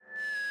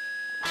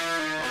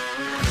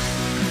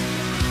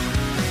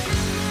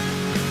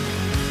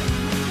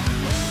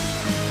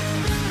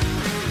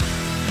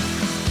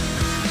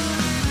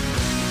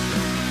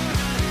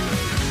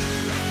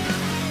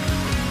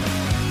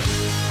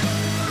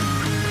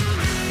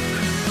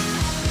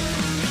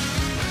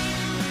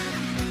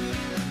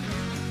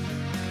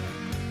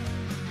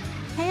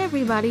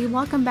everybody,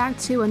 welcome back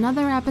to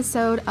another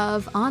episode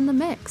of On the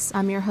Mix.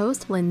 I'm your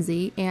host,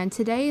 Lindsay, and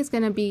today is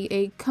going to be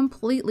a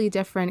completely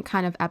different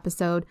kind of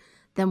episode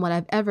than what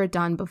I've ever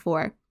done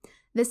before.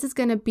 This is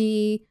going to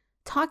be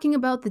talking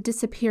about the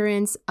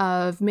disappearance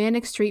of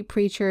Manic Street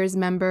Preachers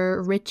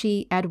member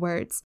Richie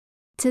Edwards.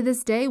 To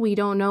this day, we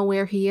don't know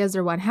where he is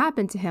or what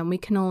happened to him. We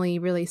can only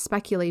really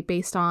speculate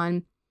based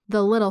on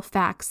the little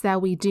facts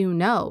that we do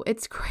know.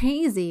 It's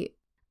crazy.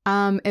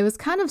 It was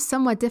kind of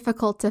somewhat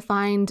difficult to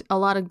find a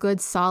lot of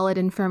good, solid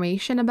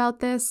information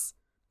about this,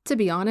 to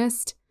be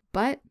honest.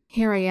 But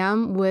here I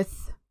am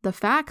with the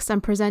facts.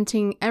 I'm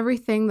presenting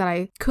everything that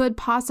I could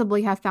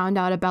possibly have found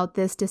out about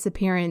this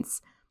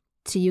disappearance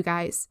to you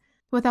guys.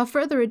 Without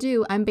further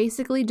ado, I'm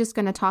basically just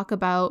going to talk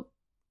about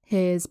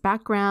his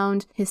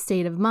background, his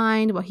state of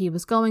mind, what he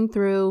was going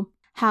through,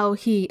 how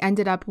he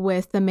ended up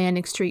with the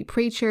Manic Street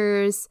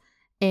Preachers,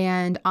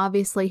 and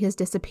obviously his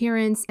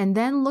disappearance, and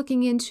then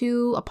looking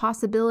into a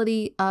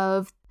possibility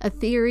of a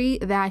theory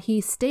that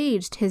he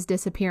staged his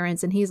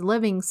disappearance and he's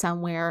living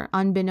somewhere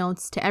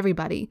unbeknownst to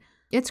everybody.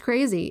 It's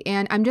crazy,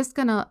 and I'm just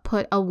gonna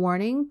put a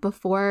warning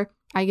before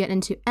I get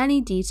into any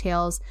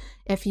details.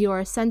 If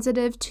you're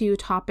sensitive to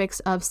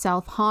topics of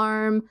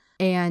self-harm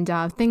and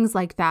things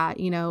like that,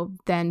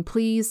 then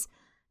please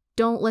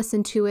don't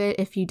listen to it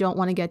if you don't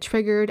want to get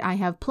triggered. I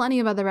have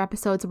plenty of other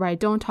episodes where I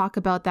don't talk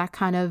about that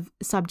kind of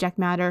subject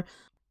matter.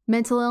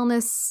 Mental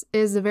illness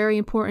is a very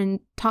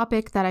important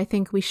topic that I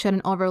think we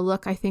shouldn't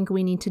overlook. I think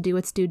we need to do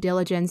its due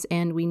diligence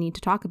and we need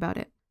to talk about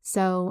it.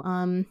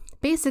 So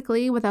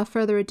basically, without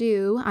further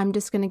ado, I'm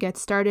just going to get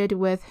started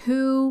with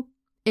who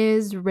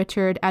is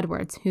Richard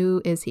Edwards?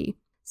 Who is he?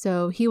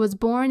 So he was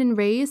born and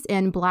raised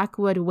in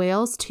Blackwood,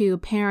 Wales to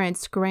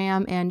parents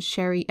Graham and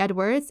Sherry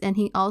Edwards, and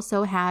he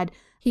also had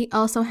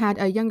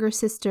a younger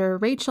sister,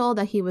 Rachel,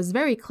 that he was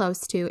very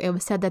close to. It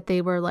was said that they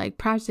were like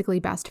practically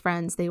best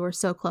friends. They were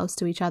so close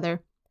to each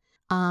other.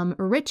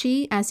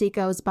 Richie, as he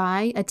goes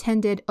by,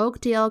 attended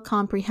Oakdale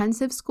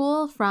Comprehensive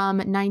School from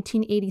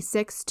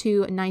 1986 to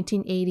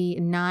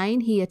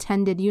 1989. He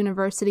attended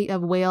University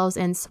of Wales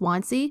in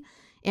Swansea,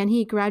 and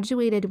he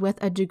graduated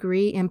with a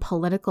degree in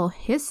political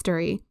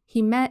history.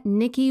 He met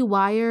Nicky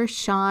Wire,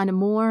 Sean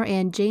Moore,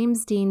 and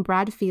James Dean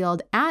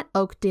Bradfield at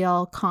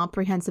Oakdale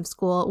Comprehensive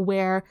School,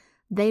 where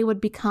they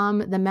would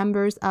become the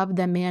members of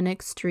the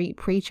Manic Street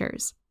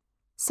Preachers.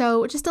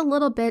 So just a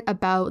little bit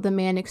about the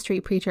Manic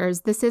Street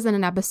Preachers. This isn't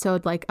an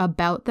episode like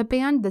about the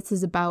band. This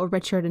is about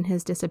Richard and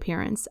his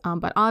disappearance.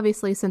 But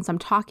obviously, since I'm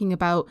talking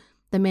about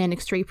the Manic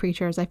Street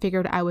Preachers, I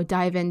figured I would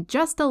dive in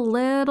just a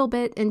little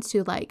bit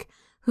into like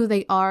who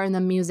they are and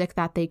the music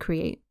that they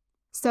create.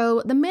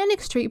 So the Manic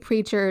Street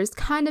Preachers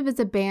kind of is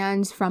a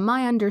band, from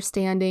my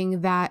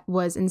understanding, that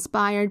was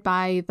inspired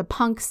by the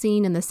punk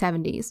scene in the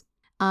 70s.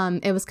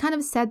 It was kind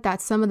of said that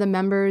some of the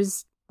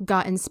members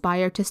got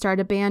inspired to start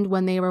a band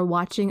when they were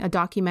watching a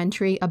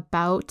documentary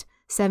about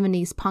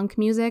 70s punk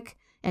music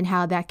and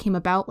how that came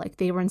about. Like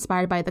they were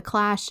inspired by The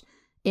Clash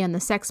and the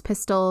Sex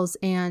Pistols,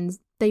 and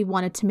they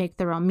wanted to make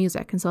their own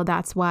music. And so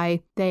that's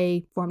why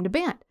they formed a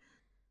band.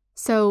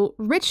 So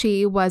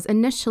Richie was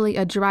initially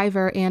a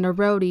driver and a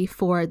roadie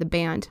for the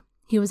band.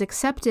 He was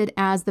accepted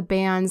as the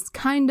band's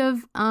kind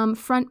of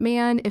front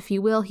man, if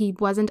you will. He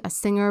wasn't a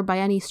singer by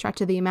any stretch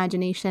of the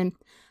imagination,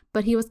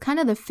 but he was kind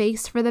of the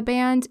face for the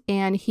band,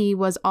 and he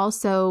was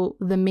also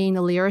the main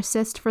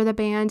lyricist for the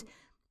band,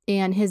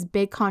 and his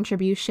big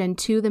contribution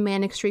to the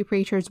Manic Street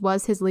Preachers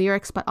was his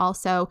lyrics, but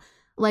also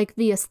like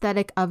the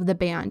aesthetic of the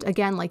band.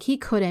 Again, like he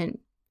couldn't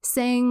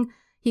sing,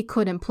 he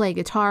couldn't play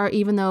guitar,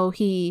 even though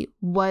he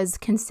was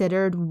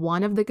considered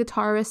one of the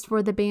guitarists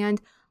for the band.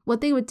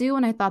 What they would do,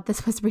 and I thought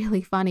this was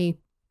really funny,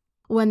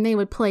 when they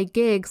would play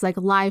gigs, like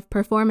live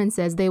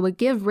performances, they would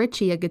give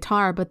Richie a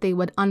guitar, but they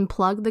would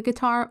unplug the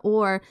guitar,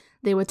 or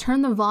they would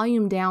turn the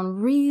volume down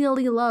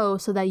really low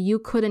so that you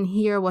couldn't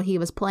hear what he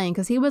was playing,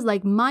 because he was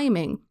like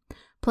miming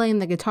playing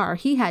the guitar.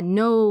 He had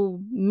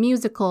no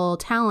musical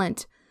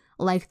talent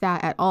like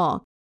that at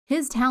all.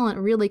 His talent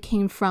really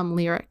came from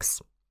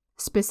lyrics,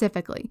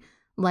 specifically.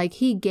 Like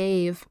he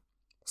gave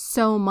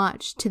so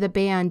much to the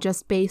band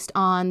just based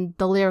on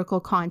the lyrical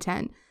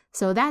content.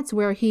 So that's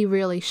where he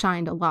really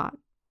shined a lot.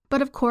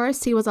 But of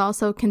course, he was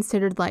also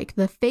considered like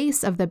the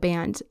face of the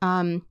band,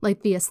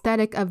 like the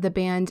aesthetic of the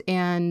band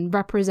and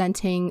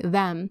representing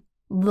them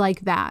like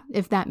that,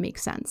 if that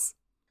makes sense.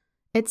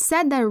 It's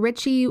said that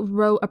Richie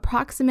wrote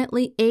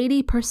approximately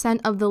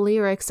 80% of the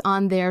lyrics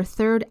on their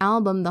third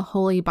album, The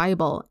Holy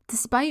Bible.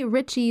 Despite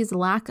Richie's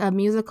lack of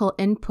musical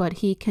input,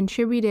 he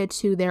contributed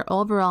to their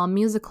overall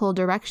musical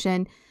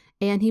direction,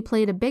 and he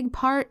played a big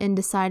part in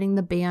deciding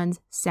the band's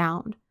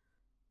sound.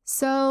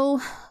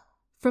 So,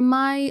 from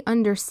my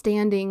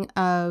understanding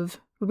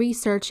of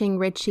researching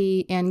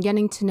Richie and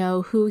getting to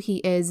know who he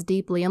is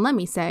deeply, and let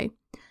me say,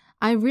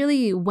 I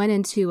really went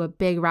into a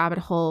big rabbit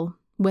hole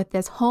with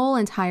this whole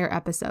entire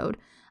episode.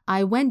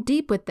 I went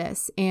deep with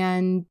this,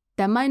 and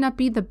that might not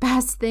be the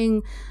best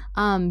thing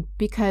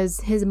because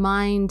his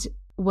mind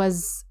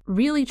was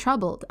really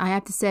troubled. I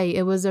have to say,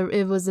 it was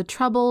a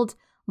troubled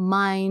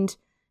mind,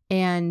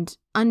 and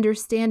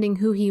understanding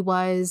who he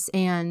was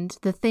and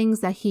the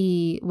things that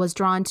he was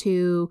drawn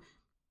to.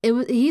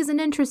 He's an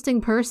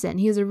interesting person.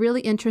 He's a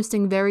really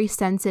interesting, very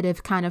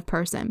sensitive kind of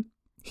person.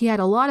 He had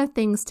a lot of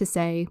things to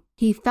say.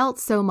 He felt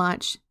so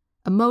much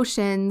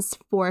emotions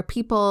for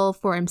people,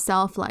 for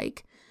himself,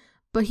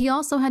 but he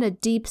also had a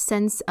deep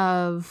sense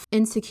of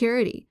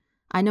insecurity.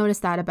 I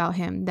noticed that about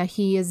him, that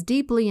he is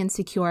deeply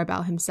insecure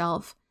about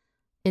himself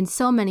in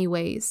so many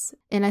ways.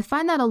 And I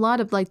find that a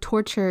lot of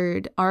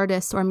tortured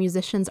artists or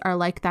musicians are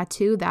like that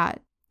too,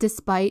 that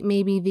despite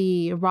maybe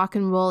the rock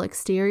and roll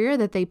exterior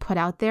that they put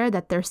out there,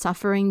 that they're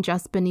suffering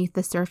just beneath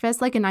the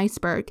surface, like an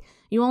iceberg.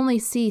 You only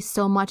see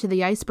so much of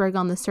the iceberg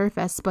on the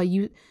surface, but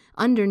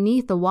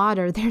underneath the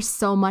water, there's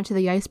so much of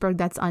the iceberg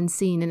that's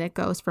unseen, and it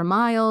goes for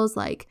miles.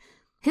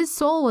 His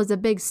soul was a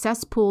big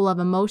cesspool of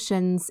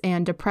emotions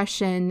and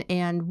depression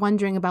and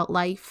wondering about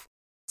life.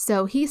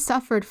 So he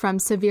suffered from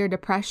severe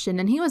depression,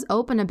 and he was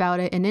open about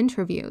it in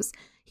interviews.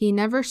 He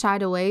never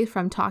shied away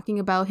from talking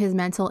about his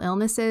mental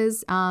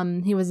illnesses.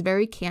 He was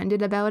very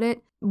candid about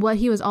it. What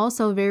he was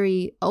also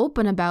very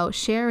open about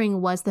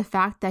sharing was the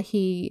fact that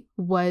he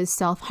was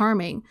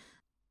self-harming.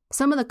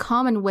 Some of the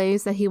common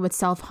ways that he would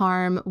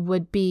self-harm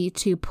would be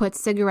to put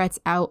cigarettes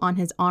out on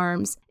his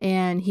arms,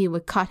 and he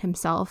would cut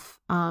himself.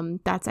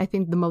 That's, I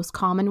think, the most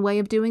common way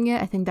of doing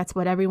it. I think that's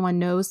what everyone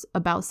knows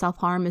about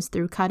self-harm is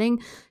through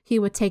cutting. He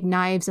would take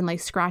knives and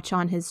scratch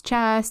on his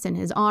chest and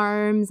his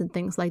arms and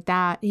things like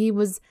that. He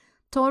was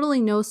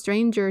totally no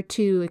stranger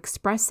to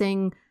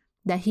expressing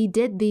that he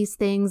did these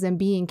things and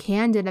being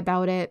candid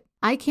about it.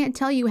 I can't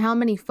tell you how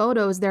many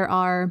photos there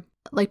are,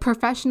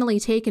 professionally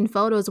taken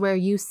photos where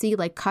you see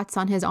cuts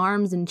on his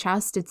arms and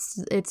chest.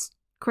 It's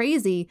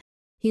crazy.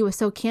 He was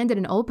so candid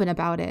and open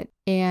about it.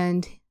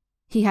 And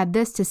he had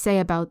this to say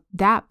about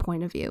that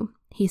point of view.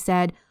 He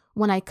said,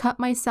 "When I cut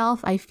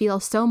myself, I feel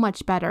so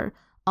much better.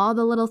 All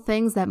the little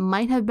things that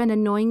might have been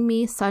annoying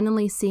me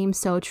suddenly seem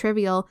so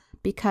trivial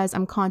because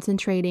I'm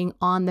concentrating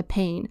on the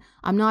pain.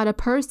 I'm not a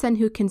person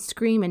who can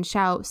scream and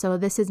shout, so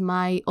this is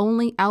my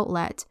only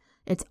outlet.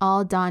 It's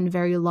all done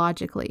very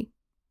logically."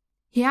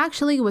 He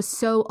actually was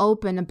so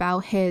open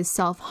about his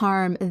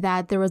self-harm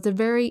that there was a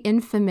very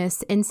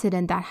infamous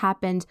incident that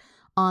happened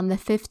on the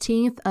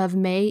 15th of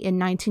May in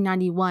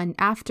 1991.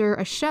 After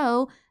a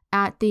show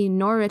at the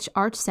Norwich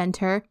Arts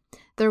Center,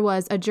 there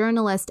was a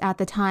journalist at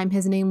the time.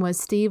 His name was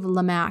Steve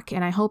Lamacq,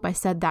 and I hope I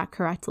said that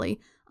correctly.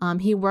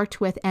 He worked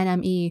with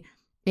NME,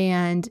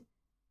 and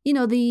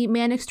the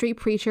Manic Street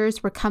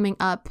Preachers were coming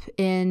up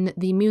in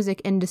the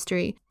music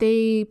industry.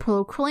 They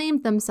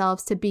proclaimed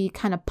themselves to be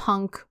kind of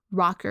punk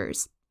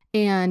rockers.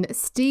 And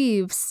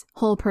Steve's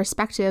whole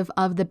perspective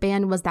of the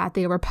band was that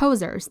they were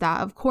posers, that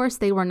of course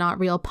they were not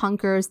real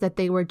punkers, that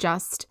they were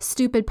just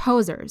stupid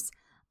posers.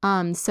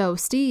 So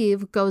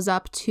Steve goes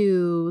up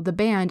to the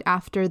band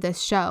after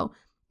this show,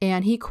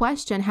 and he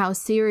questioned how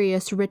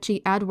serious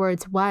Richie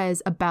Edwards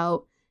was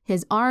about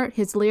his art,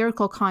 his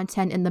lyrical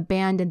content in the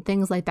band and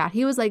things like that.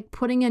 He was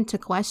putting into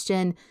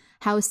question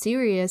how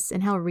serious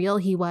and how real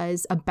he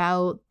was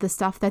about the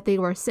stuff that they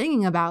were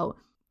singing about.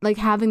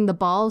 Having the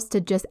balls to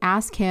just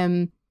ask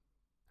him,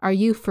 "Are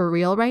you for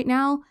real right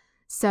now?"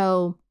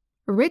 So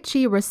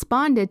Richie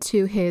responded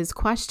to his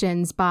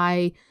questions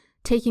by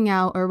taking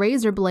out a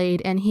razor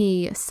blade, and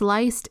he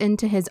sliced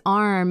into his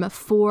arm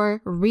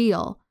for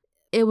real.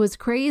 It was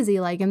crazy.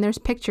 And there's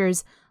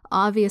pictures.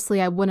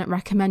 Obviously, I wouldn't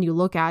recommend you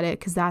look at it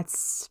because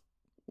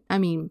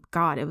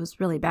God, it was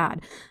really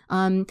bad.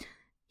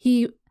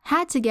 He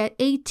had to get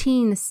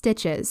 18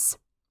 stitches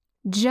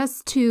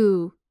just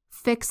to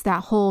fix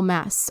that whole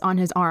mess on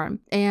his arm.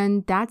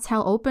 And that's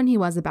how open he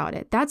was about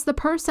it. That's the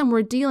person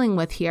we're dealing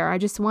with here. I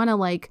just want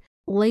to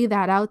lay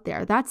that out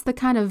there. That's the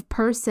kind of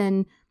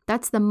person,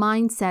 that's the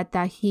mindset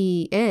that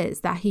he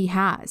is, that he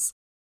has.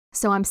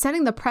 So I'm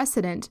setting the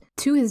precedent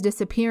to his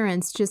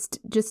disappearance just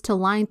to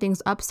line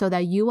things up so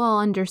that you all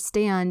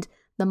understand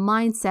the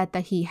mindset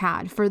that he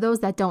had. For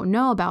those that don't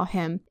know about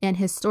him and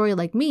his story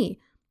like me,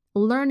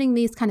 learning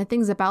these kind of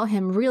things about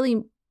him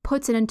really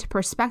puts it into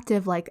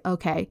perspective.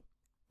 Okay,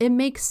 it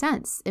makes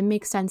sense. It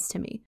makes sense to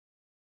me.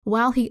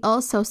 While he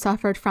also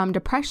suffered from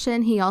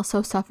depression, he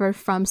also suffered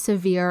from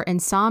severe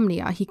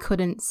insomnia. He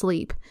couldn't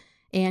sleep,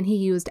 and he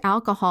used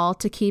alcohol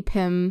to keep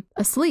him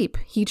asleep.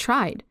 He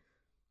tried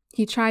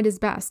his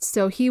best.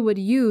 So he would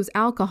use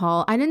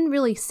alcohol. I didn't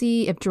really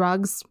see if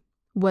drugs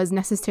was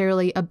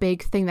necessarily a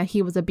big thing that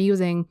he was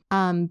abusing,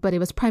 but it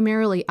was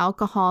primarily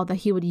alcohol that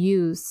he would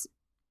use.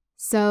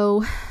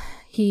 So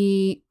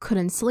he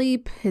couldn't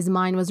sleep. His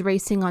mind was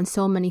racing on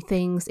so many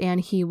things, and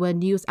he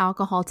would use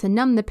alcohol to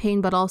numb the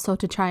pain, but also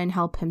to try and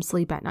help him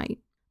sleep at night.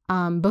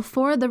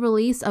 Before the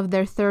release of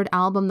their third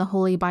album, The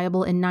Holy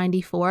Bible, in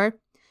 1994,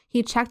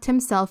 he checked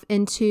himself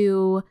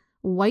into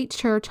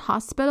Whitechurch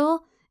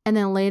Hospital and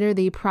then later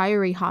the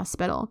Priory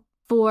Hospital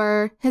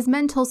for his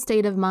mental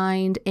state of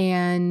mind,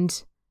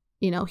 and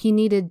he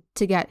needed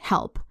to get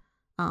help.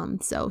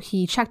 So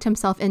he checked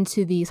himself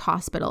into these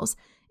hospitals.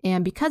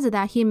 And because of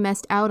that, he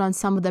missed out on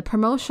some of the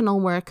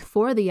promotional work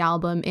for the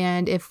album,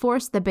 and it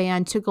forced the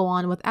band to go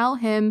on without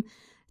him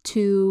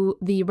to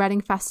the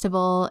Reading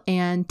Festival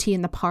and Tea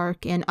in the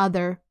Park and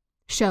other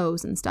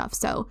shows and stuff.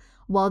 So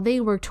while they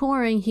were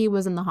touring, he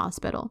was in the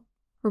hospital.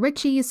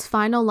 Ritchie's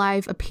final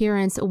live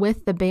appearance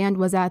with the band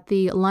was at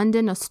the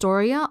London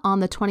Astoria on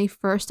the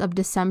 21st of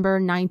December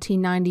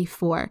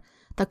 1994.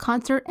 The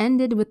concert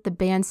ended with the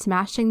band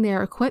smashing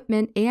their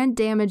equipment and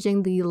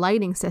damaging the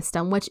lighting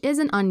system, which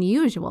isn't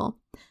unusual.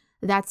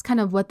 That's kind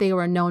of what they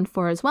were known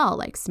for as well,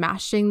 like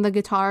smashing the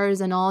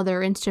guitars and all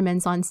their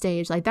instruments on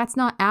stage. Like, that's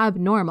not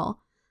abnormal,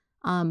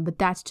 but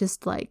that's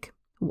just like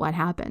what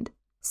happened.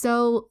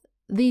 So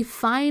the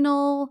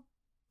final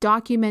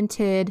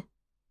documented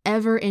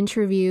ever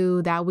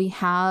interview that we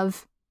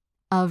have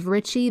of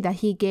Ritchie that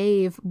he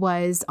gave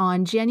was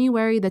on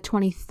January the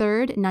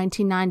 23rd,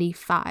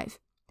 1995.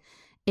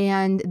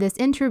 And this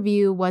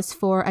interview was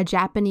for a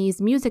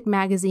Japanese music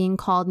magazine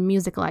called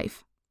Music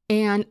Life.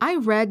 And I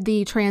read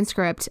the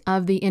transcript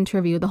of the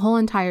interview, the whole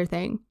entire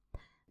thing.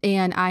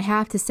 And I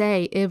have to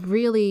say, it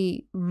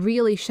really,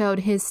 really showed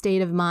his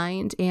state of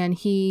mind, and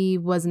he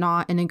was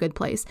not in a good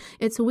place.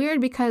 It's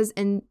weird because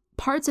in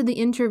parts of the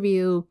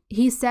interview,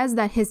 he says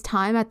that his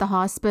time at the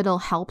hospital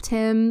helped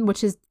him,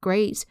 which is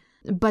great,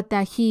 but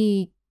that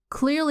he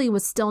clearly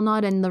was still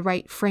not in the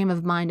right frame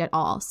of mind at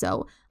all.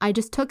 So I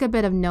just took a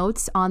bit of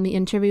notes on the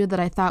interview that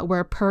I thought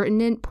were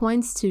pertinent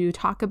points to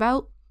talk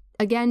about.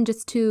 Again,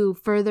 just to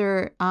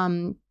further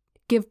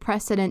give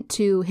precedent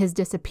to his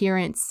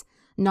disappearance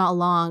not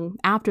long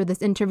after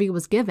this interview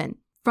was given.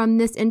 From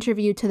this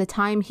interview to the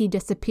time he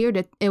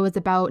disappeared, it was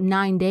about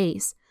 9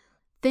 days.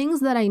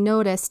 Things that I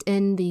noticed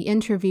in the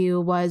interview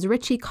was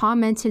Ritchie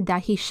commented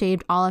that he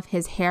shaved all of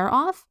his hair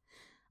off.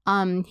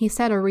 He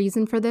said a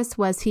reason for this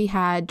was he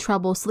had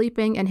trouble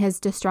sleeping and his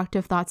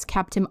destructive thoughts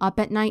kept him up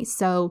at night,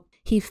 so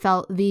he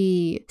felt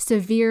the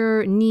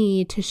severe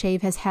need to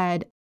shave his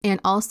head. And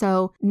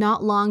also,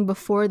 not long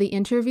before the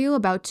interview,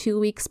 about 2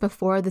 weeks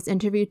before this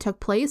interview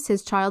took place,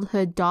 his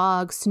childhood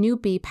dog,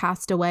 Snoopy,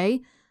 passed away,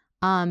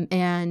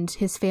 and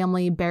his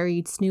family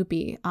buried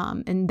Snoopy.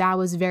 And that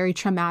was very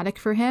traumatic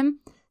for him.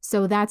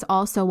 So that's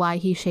also why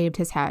he shaved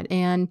his head.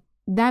 And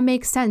that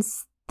makes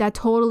sense. That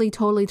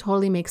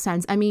totally makes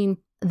sense. I mean,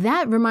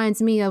 that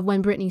reminds me of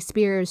when Britney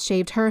Spears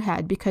shaved her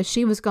head because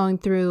she was going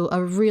through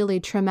a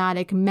really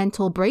traumatic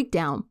mental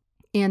breakdown.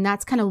 And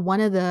that's kind of one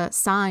of the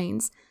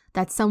signs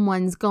that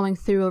someone's going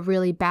through a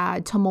really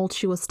bad,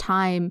 tumultuous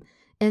time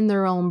in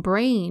their own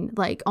brain,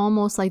 like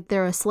almost like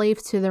they're a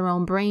slave to their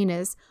own brain,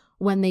 is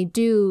when they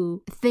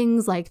do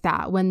things like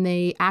that, when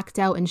they act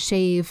out and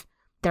shave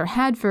their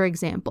head, for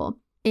example.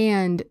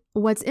 And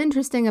what's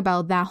interesting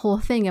about that whole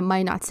thing, it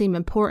might not seem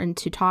important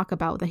to talk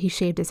about that he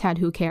shaved his head,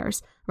 who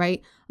cares,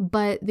 right?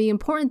 But the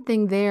important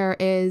thing there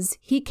is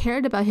he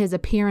cared about his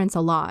appearance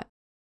a lot.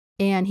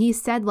 And he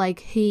said like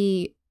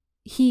he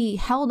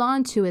held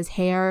on to his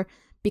hair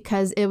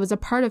because it was a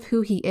part of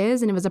who he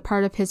is and it was a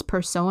part of his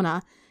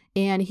persona.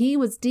 And he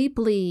was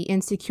deeply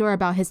insecure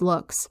about his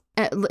looks.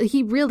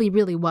 He really,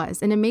 really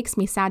was. And it makes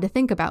me sad to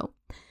think about.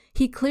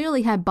 He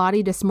clearly had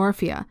body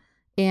dysmorphia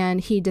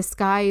and he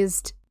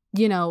disguised,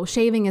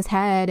 shaving his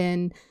head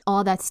and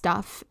all that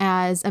stuff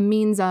as a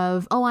means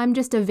of, oh, I'm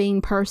just a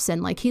vain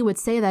person. Like he would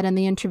say that in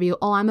the interview,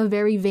 oh, I'm a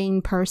very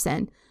vain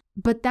person.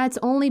 But that's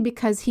only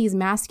because he's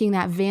masking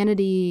that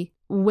vanity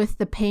with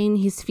the pain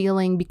he's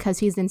feeling because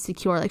he's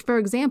insecure. Like, for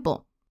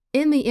example,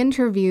 in the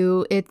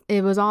interview,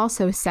 it was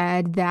also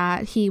said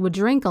that he would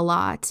drink a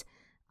lot.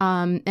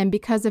 And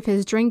because of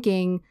his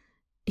drinking,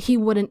 he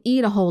wouldn't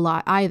eat a whole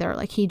lot either.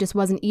 Like he just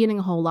wasn't eating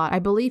a whole lot. I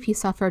believe he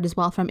suffered as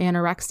well from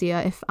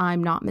anorexia, if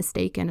I'm not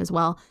mistaken as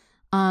well.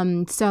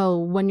 So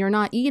when you're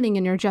not eating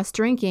and you're just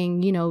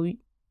drinking,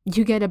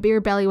 you get a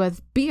beer belly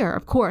with beer,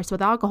 of course,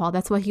 with alcohol.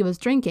 That's what he was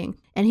drinking.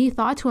 And he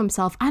thought to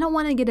himself, I don't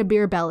want to get a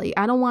beer belly.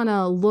 I don't want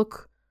to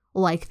look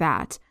like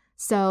that.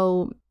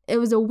 So it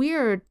was a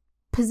weird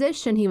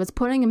position he was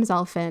putting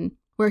himself in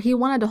where he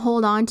wanted to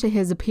hold on to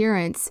his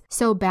appearance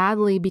so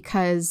badly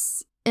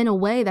because in a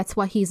way that's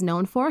what he's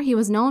known for. He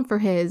was known for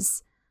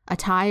his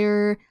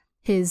attire,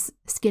 his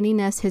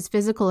skinniness, his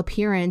physical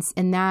appearance,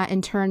 and that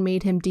in turn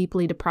made him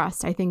deeply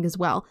depressed, I think, as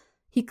well.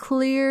 He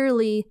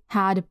clearly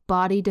had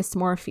body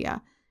dysmorphia,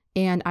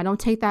 and I don't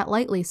take that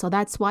lightly, so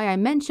that's why I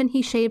mentioned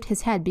he shaved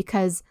his head,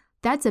 because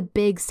that's a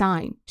big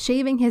sign.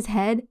 Shaving his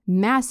head,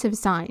 massive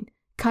sign.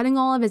 Cutting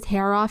all of his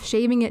hair off,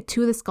 shaving it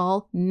to the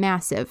skull,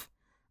 massive.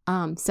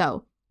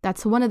 So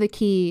that's one of the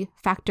key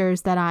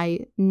factors that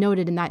I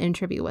noted in that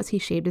interview was he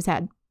shaved his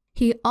head.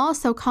 He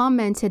also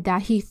commented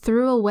that he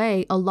threw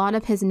away a lot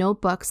of his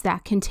notebooks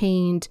that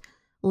contained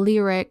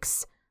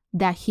lyrics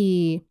that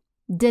he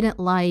didn't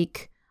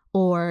like,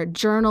 or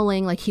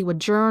journaling, like he would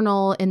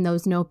journal in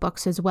those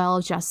notebooks as well,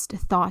 just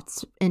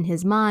thoughts in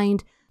his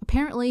mind.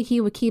 Apparently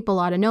he would keep a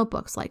lot of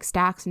notebooks, like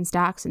stacks and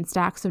stacks and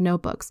stacks of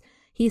notebooks.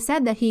 He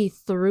said that he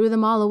threw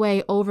them all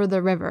away over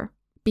the river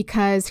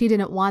because he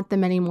didn't want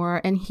them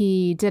anymore and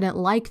he didn't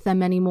like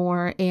them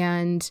anymore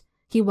and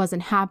he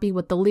wasn't happy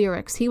with the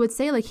lyrics. He would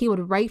say like he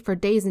would write for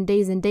days and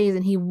days and days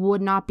and he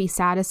would not be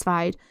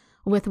satisfied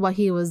with what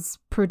he was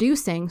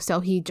producing,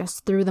 so he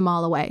just threw them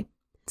all away.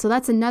 So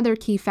that's another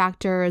key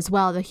factor as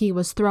well, that he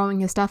was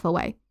throwing his stuff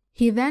away.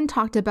 He then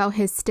talked about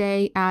his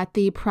stay at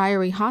the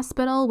Priory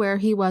Hospital, where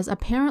he was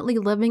apparently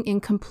living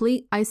in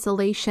complete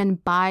isolation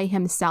by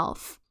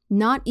himself,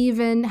 not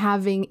even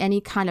having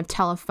any kind of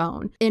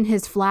telephone in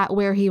his flat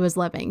where he was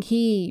living.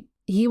 He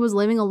was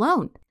living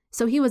alone.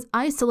 So he was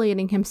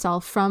isolating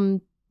himself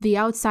from the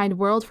outside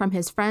world, from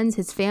his friends,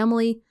 his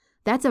family.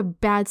 That's a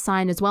bad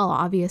sign as well,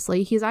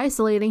 obviously. He's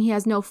isolating. He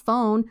has no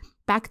phone.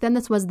 Back then,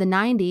 this was the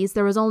 90s.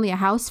 There was only a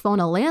house phone,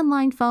 a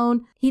landline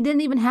phone. He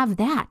didn't even have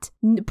that.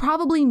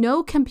 Probably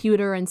no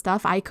computer and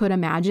stuff, I could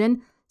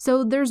imagine.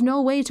 So there's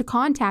no way to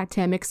contact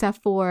him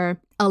except for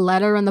a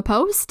letter in the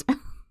post,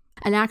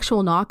 an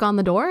actual knock on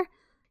the door.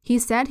 He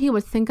said he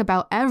would think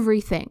about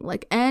everything,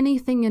 like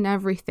anything and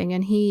everything,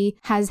 and he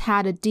has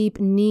had a deep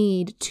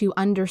need to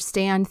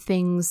understand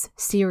things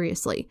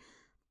seriously,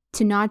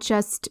 to not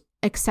just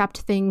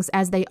accept things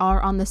as they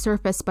are on the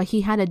surface, but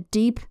he had a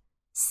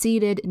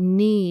deep-seated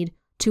need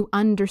to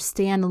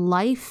understand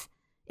life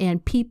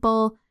and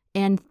people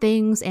and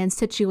things and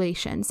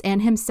situations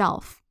and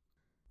himself.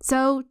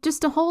 So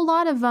just a whole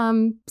lot of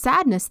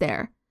sadness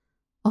there,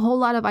 a whole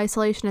lot of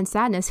isolation and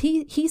sadness.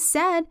 He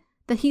said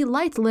that he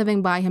liked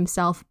living by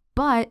himself,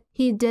 but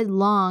he did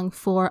long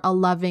for a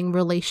loving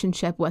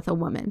relationship with a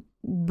woman.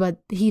 But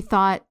he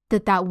thought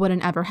that that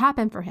wouldn't ever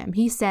happen for him.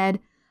 He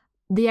said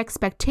the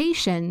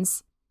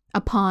expectations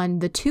upon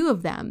the two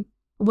of them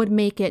would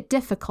make it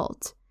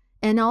difficult.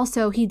 And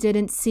also, he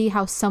didn't see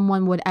how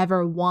someone would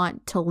ever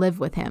want to live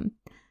with him.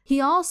 He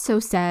also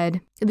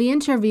said, the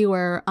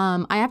interviewer,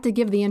 I have to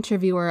give the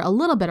interviewer a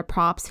little bit of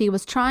props. He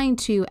was trying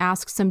to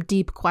ask some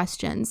deep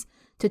questions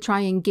to try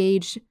and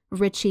gauge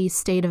Richie's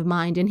state of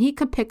mind. And he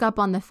could pick up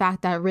on the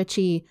fact that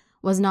Richie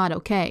was not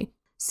okay.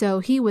 So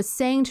he was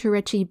saying to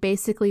Richie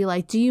basically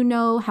like, do you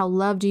know how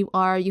loved you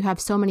are? You have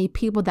so many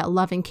people that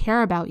love and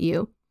care about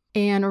you.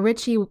 And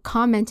Richie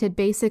commented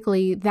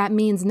basically, that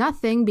means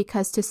nothing,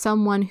 because to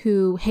someone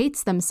who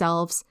hates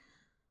themselves,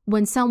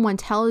 when someone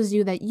tells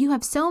you that you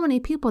have so many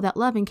people that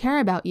love and care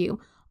about you,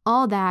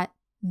 all that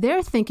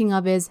they're thinking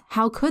of is,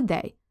 how could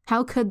they?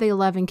 How could they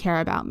love and care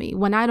about me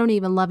when I don't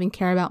even love and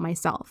care about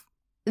myself?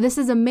 This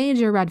is a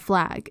major red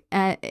flag,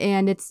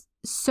 and it's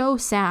so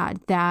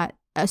sad that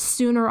a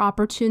sooner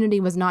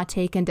opportunity was not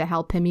taken to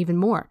help him even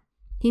more.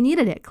 He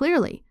needed it,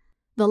 clearly.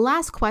 The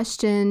last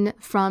question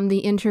from the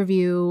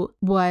interview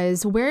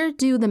was, where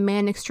do the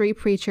Manic Street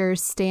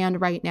Preachers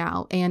stand right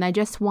now? And I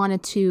just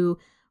wanted to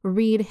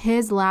read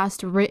his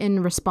last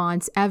written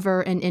response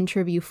ever in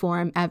interview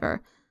form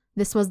ever.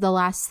 This was the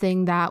last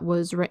thing that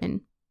was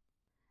written.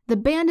 The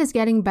band is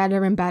getting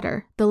better and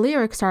better. The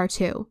lyrics are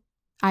too.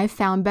 I've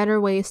found better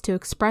ways to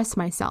express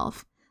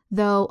myself.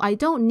 Though I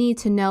don't need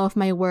to know if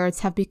my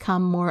words have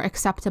become more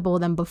acceptable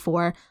than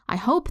before. I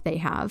hope they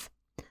have.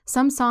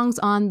 Some songs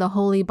on the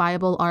Holy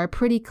Bible are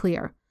pretty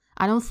clear.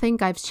 I don't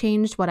think I've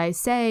changed what I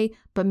say,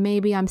 but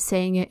maybe I'm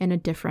saying it in a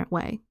different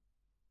way.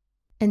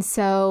 And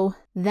so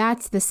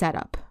that's the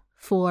setup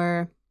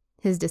for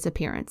his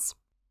disappearance.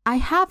 I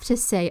have to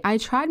say, I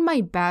tried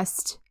my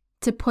best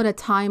to put a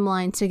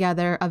timeline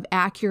together of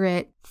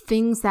accurate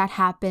things that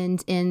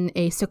happened in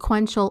a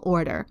sequential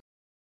order,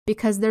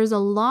 because there's a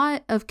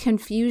lot of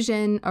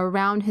confusion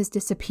around his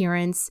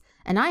disappearance,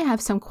 and I have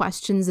some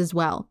questions as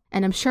well.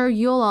 And I'm sure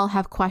you'll all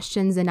have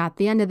questions, and at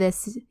the end of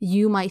this,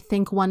 you might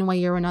think one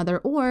way or another,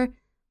 or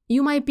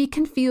you might be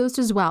confused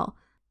as well.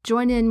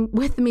 Join in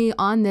with me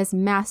on this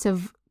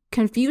massive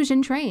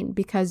confusion train,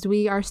 because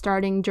we are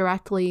starting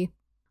directly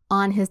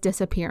on his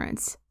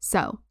disappearance.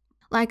 So,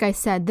 like I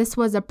said, this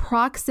was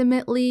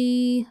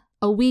approximately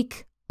a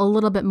week, a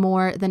little bit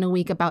more than a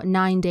week, about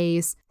 9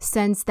 days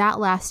since that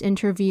last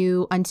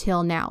interview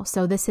until now.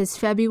 So this is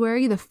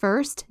February the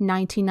 1st,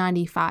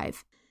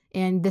 1995.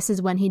 And this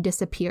is when he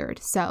disappeared.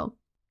 So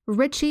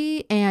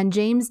Richie and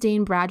James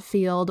Dean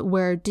Bradfield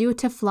were due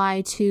to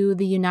fly to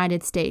the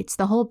United States.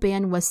 The whole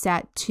band was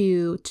set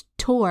to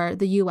tour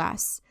the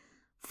U.S.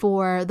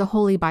 for the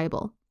Holy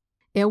Bible.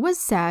 It was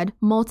said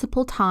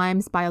multiple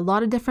times by a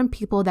lot of different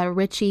people that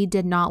Richie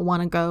did not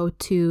want to go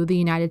to the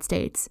United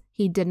States.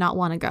 He did not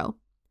want to go.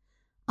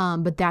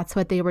 But that's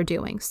what they were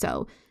doing.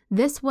 So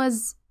this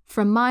was,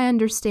 from my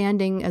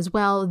understanding as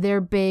well,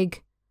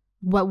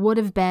 what would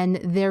have been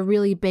their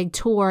really big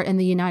tour in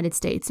the United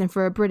States. And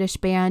for a British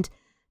band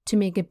to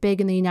make it big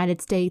in the United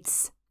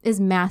States is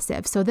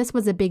massive. So this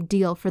was a big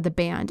deal for the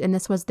band, and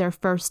this was their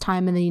first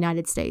time in the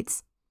United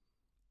States.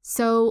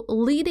 So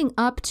leading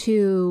up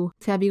to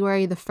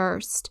February the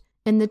 1st,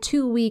 in the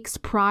 2 weeks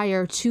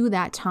prior to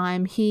that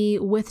time, he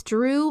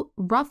withdrew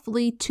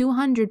roughly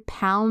 200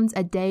 pounds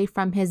a day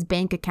from his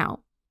bank account.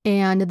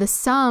 And the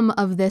sum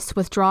of this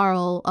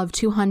withdrawal of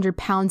 200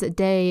 pounds a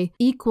day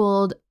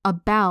equaled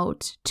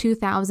about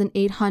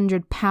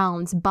 2,800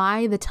 pounds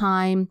by the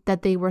time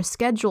that they were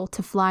scheduled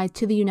to fly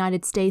to the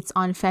United States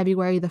on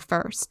February the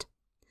 1st.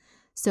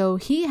 So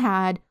he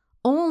had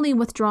only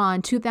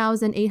withdrawn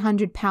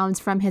 2,800 pounds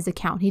from his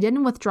account. He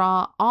didn't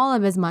withdraw all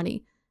of his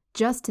money,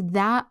 just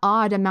that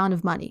odd amount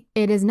of money.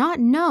 It is not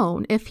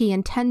known if he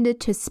intended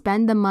to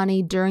spend the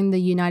money during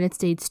the United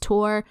States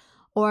tour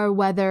or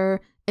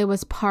whether it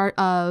was part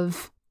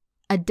of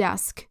a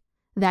desk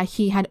that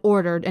he had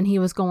ordered and he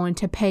was going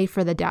to pay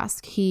for the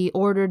desk. He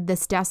ordered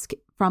this desk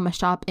from a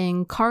shop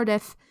in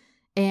Cardiff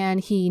and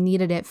he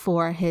needed it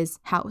for his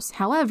house.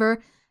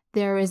 However,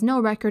 there is no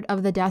record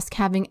of the desk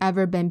having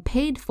ever been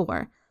paid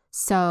for.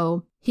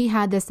 So he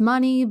had this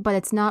money, but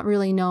it's not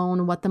really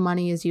known what the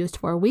money is used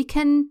for. We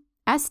can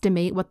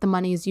estimate what the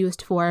money is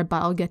used for,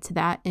 but I'll get to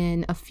that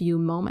in a few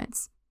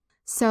moments.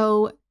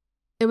 So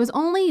it was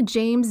only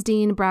James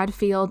Dean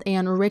Bradfield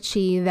and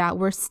Richie that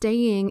were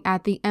staying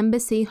at the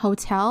Embassy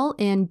Hotel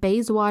in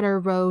Bayswater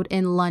Road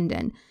in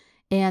London.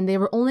 And they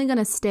were only going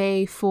to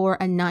stay for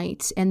a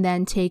night and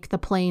then take the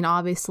plane,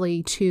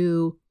 obviously,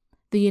 to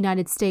the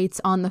United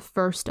States on the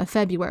 1st of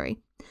February.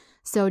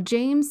 So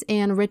James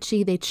and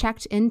Richie, they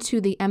checked into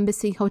the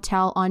Embassy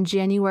Hotel on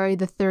January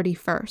the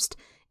 31st,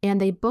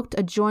 and they booked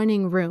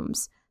adjoining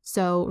rooms.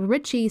 So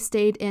Richie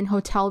stayed in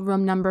hotel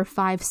room number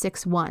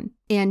 561,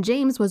 and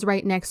James was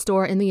right next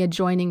door in the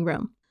adjoining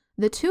room.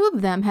 The two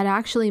of them had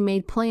actually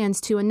made plans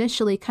to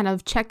initially kind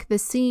of check the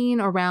scene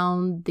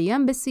around the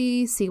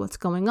embassy, see what's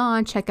going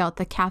on, check out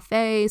the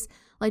cafes,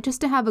 like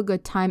just to have a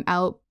good time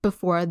out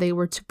before they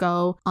were to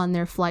go on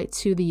their flight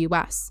to the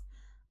US.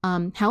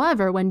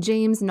 However, when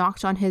James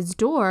knocked on his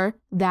door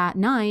that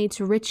night,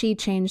 Richie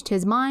changed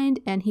his mind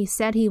and he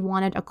said he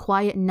wanted a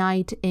quiet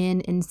night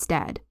in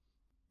instead.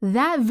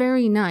 That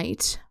very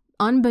night,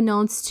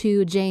 unbeknownst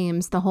to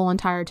James the whole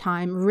entire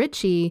time,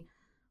 Richie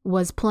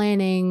was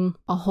planning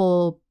a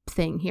whole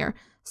thing here.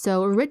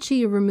 So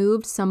Richie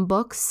removed some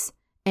books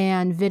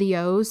and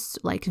videos,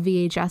 like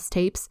VHS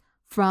tapes,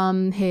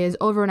 from his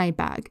overnight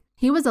bag.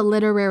 He was a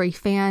literary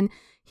fan.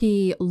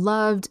 He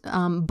loved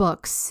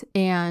books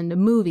and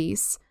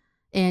movies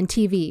and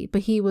TV,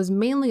 but he was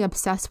mainly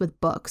obsessed with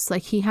books.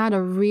 Like he had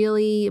a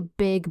really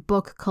big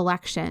book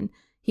collection.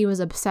 He was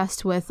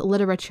obsessed with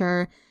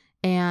literature.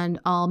 And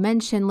I'll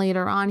mention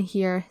later on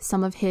here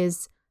some of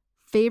his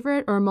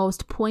favorite or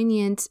most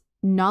poignant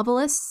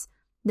novelists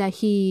that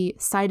he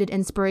cited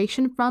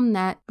inspiration from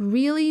that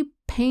really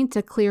paint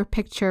a clear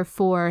picture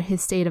for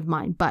his state of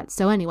mind. But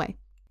so anyway,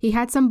 he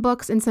had some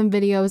books and some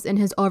videos in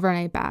his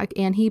overnight bag,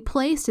 and he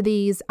placed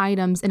these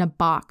items in a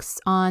box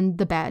on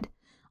the bed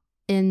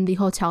in the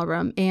hotel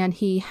room. And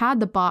he had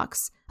the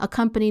box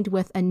accompanied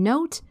with a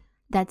note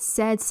that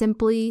said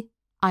simply,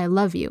 "I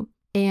love you."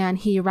 And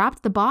he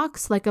wrapped the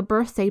box like a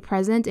birthday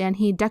present, and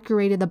he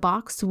decorated the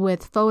box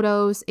with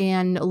photos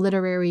and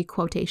literary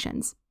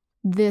quotations.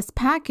 This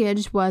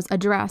package was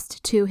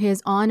addressed to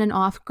his on and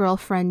off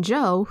girlfriend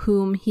Jo,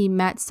 whom he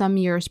met some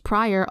years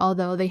prior,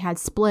 although they had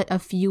split a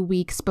few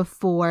weeks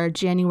before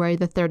January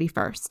the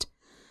 31st.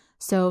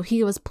 So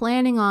he was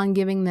planning on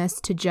giving this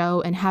to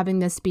Jo and having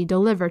this be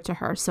delivered to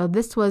her. So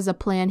this was a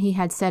plan he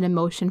had set in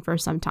motion for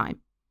some time.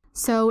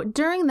 So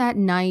during that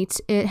night,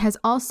 it has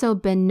also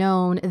been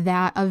known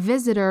that a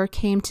visitor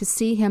came to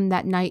see him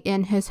that night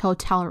in his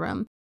hotel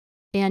room.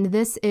 And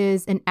this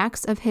is an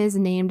ex of his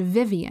named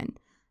Vivian.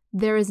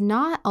 There is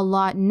not a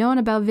lot known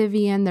about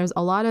Vivian. There's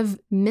a lot of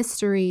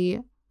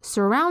mystery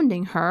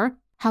surrounding her.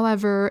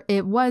 However,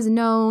 it was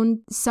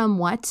known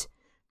somewhat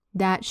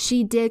that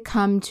she did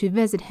come to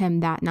visit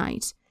him that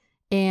night.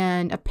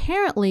 And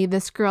apparently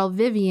this girl,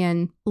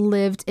 Vivian,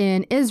 lived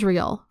in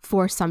Israel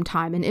for some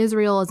time, and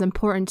Israel is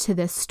important to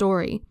this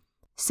story.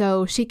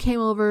 So she came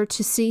over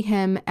to see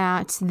him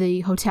at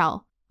the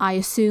hotel. I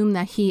assume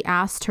that he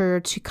asked her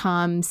to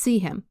come see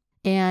him.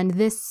 And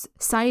this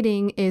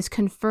sighting is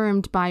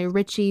confirmed by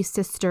Richie's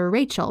sister,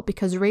 Rachel,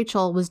 because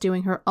Rachel was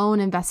doing her own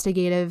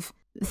investigative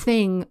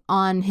thing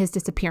on his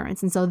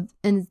disappearance.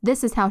 And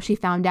this is how she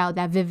found out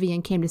that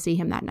Vivian came to see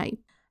him that night.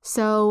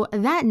 So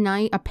that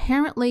night,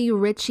 apparently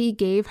Richie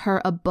gave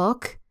her a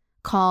book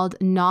called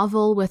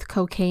Novel with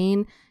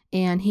Cocaine,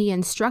 and he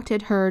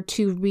instructed her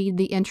to read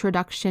the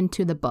introduction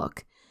to the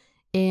book.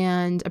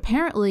 And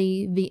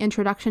apparently the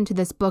introduction to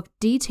this book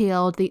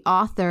detailed the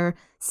author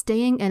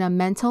staying in a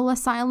mental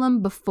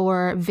asylum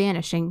before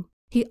vanishing.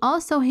 He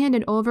also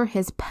handed over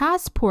his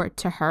passport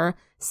to her,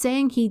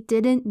 saying he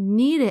didn't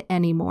need it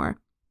anymore,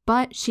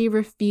 but she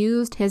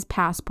refused his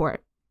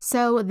passport.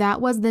 So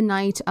that was the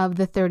night of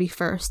the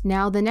 31st.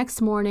 Now, the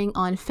next morning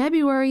on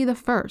February the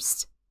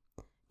 1st,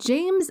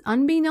 James,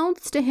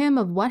 unbeknownst to him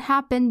of what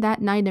happened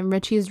that night in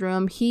Richie's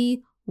room,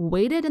 he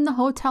waited in the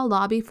hotel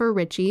lobby for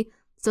Richie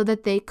so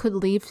that they could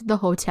leave the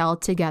hotel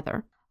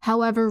together.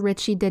 However,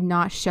 Richie did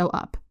not show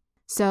up.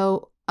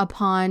 So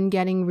upon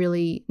getting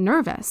really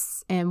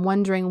nervous and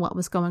wondering what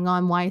was going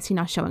on, why is he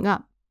not showing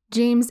up?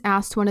 James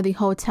asked one of the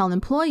hotel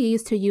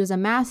employees to use a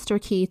master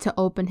key to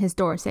open his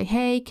door. Say,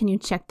 "Hey, can you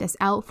check this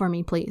out for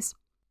me, please?"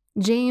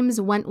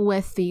 James went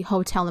with the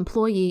hotel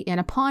employee, and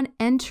upon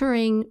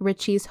entering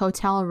Richie's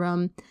hotel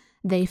room,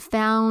 they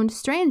found,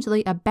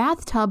 strangely, a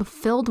bathtub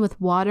filled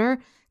with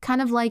water,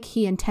 kind of like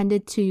he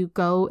intended to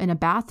go in a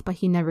bath, but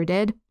he never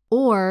did.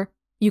 Or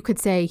you could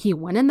say he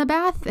went in the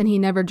bath and he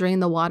never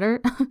drained the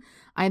water.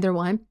 Either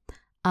one.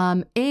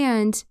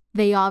 And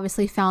they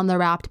obviously found the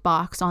wrapped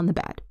box on the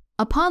bed.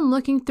 Upon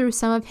looking through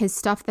some of his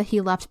stuff that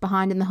he left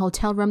behind in the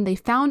hotel room, they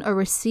found a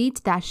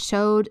receipt that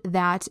showed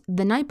that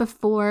the night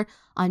before,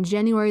 on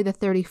January the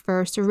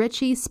 31st,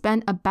 Richie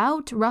spent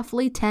about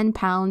roughly 10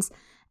 pounds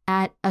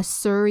at a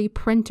Surrey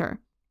printer.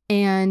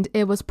 And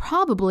it was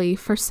probably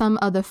for some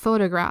of the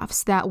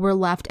photographs that were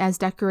left as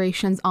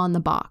decorations on the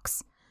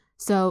box.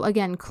 So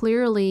again,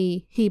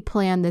 clearly he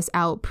planned this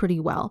out pretty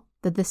well,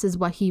 that this is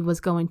what he was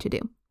going to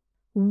do.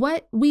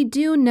 What we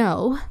do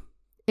know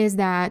is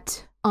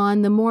that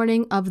on the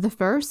morning of the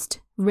 1st,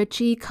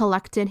 Richie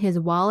collected his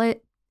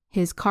wallet,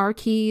 his car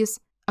keys,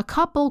 a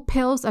couple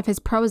pills of his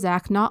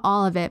Prozac, not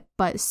all of it,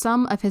 but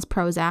some of his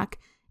Prozac,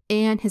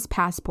 and his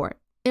passport.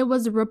 It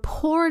was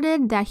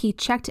reported that he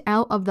checked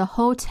out of the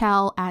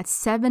hotel at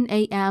 7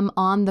 a.m.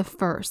 on the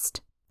 1st.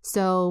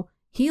 So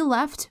he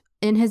left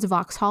in his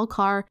Vauxhall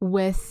car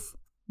with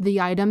the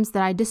items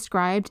that I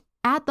described.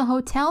 At the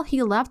hotel,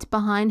 he left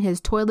behind his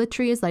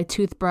toiletries like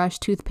toothbrush,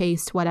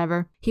 toothpaste,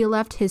 whatever. He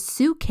left his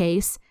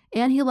suitcase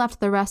and he left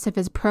the rest of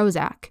his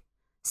Prozac.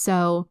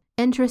 So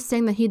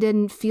interesting that he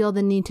didn't feel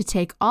the need to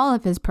take all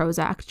of his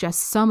Prozac, just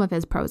some of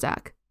his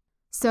Prozac.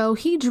 So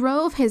he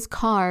drove his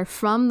car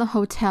from the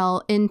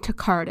hotel into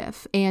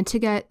Cardiff, and to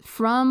get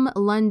from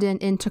London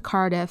into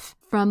Cardiff,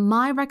 from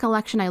my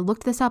recollection, I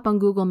looked this up on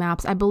Google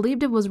Maps, I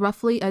believed it was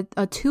roughly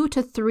a 2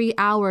 to 3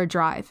 hour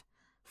drive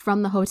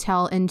from the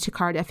hotel into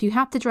Cardiff. You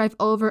have to drive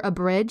over a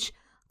bridge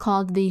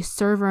called the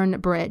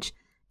Severn Bridge,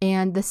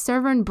 and the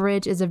Severn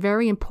Bridge is a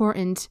very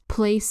important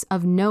place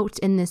of note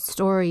in this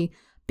story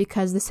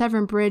because the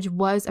Severn Bridge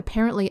was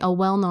apparently a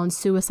well-known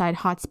suicide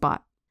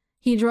hotspot.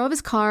 He drove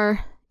his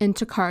car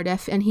into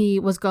Cardiff and he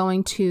was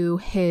going to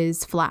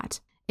his flat.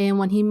 And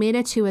when he made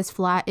it to his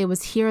flat, it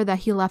was here that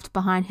he left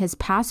behind his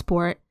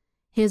passport,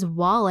 his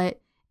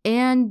wallet,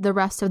 and the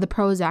rest of the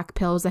Prozac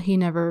pills that he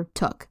never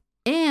took.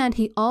 And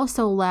he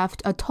also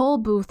left a toll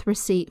booth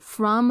receipt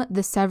from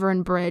the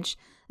Severn Bridge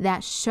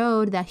that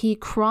showed that he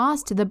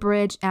crossed the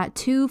bridge at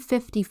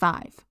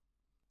 2:55.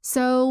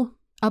 So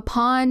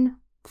upon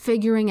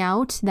figuring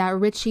out that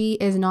Richie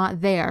is not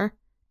there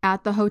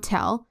at the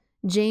hotel,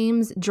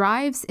 James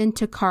drives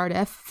into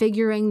Cardiff,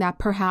 figuring that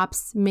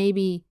perhaps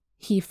maybe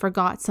he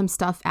forgot some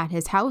stuff at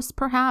his house,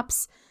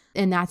 perhaps,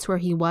 and that's where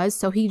he was.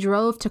 So he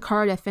drove to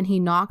Cardiff and he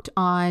knocked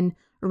on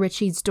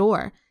Richie's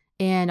door.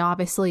 And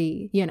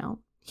obviously,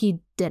 he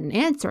didn't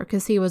answer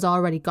because he was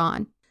already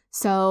gone.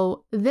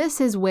 So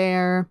this is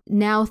where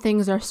now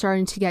things are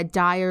starting to get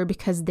dire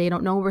because they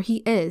don't know where he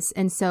is.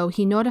 And so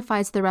he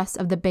notifies the rest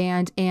of the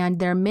band and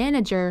their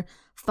manager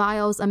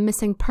files a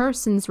missing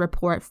persons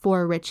report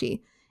for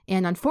Richie.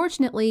 And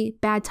unfortunately,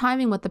 bad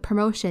timing with the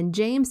promotion,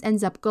 James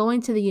ends up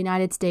going to the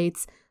United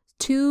States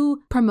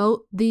to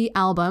promote the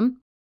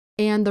album,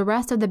 and the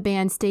rest of the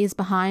band stays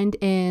behind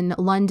in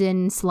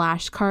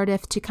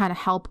London/Cardiff to kind of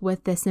help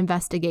with this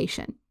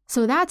investigation.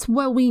 So that's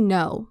what we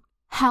know.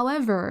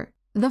 However,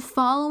 the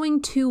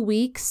following 2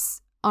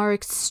 weeks are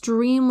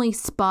extremely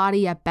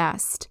spotty at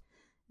best.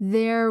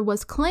 There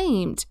was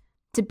claimed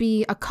to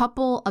be a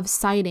couple of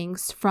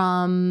sightings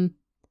from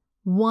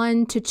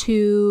 1 to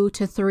 2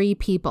 to 3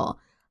 people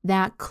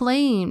that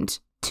claimed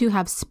to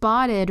have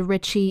spotted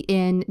Richie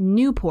in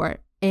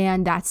Newport,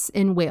 and that's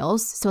in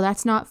Wales, so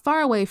that's not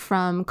far away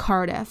from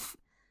Cardiff.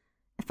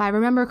 If I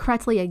remember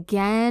correctly,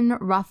 again,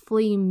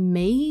 roughly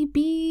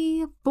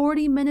maybe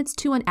 40 minutes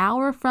to an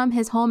hour from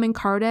his home in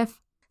Cardiff.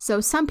 So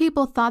some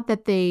people thought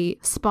that they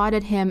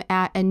spotted him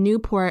at a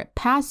Newport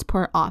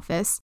passport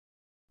office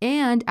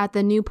and at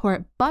the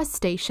Newport bus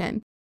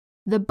station.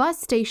 The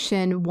bus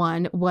station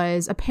one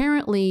was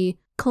apparently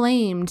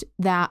claimed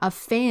that a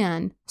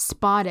fan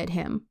spotted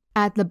him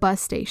at the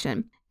bus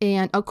station.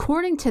 And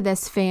according to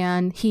this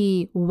fan,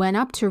 he went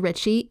up to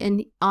Richie,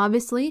 and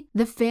obviously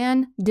the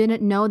fan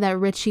didn't know that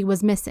Richie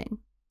was missing.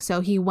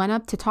 So he went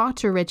up to talk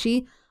to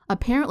Richie.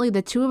 Apparently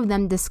the two of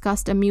them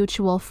discussed a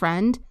mutual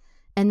friend,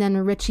 and then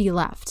Richie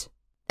left.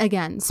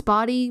 Again,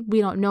 spotty.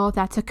 We don't know if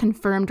that's a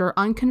confirmed or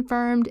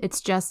unconfirmed.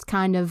 It's just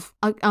kind of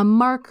a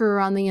marker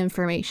on the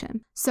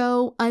information.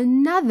 So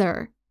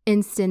another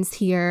instance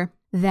here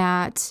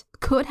that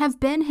could have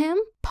been him,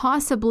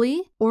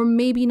 possibly, or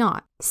maybe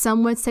not.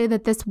 Some would say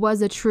that this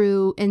was a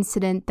true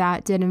incident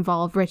that did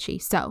involve Richie.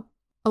 So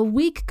a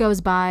week goes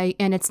by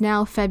and it's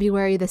now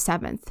February the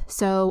 7th.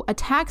 So a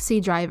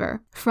taxi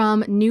driver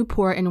from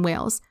Newport in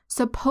Wales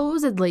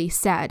supposedly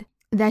said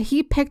that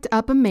he picked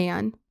up a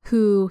man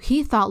who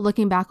he thought,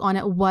 looking back on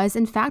it, was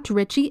in fact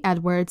Richie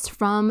Edwards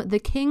from the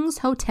King's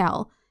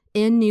Hotel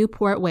in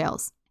Newport,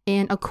 Wales.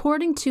 And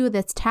according to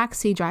this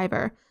taxi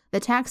driver, the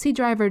taxi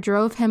driver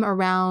drove him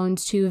around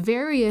to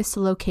various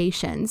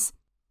locations.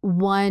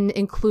 One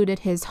included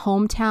his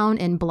hometown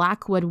in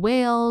Blackwood,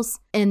 Wales,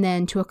 and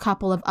then to a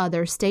couple of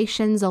other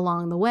stations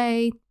along the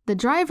way. The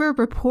driver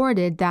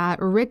reported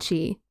that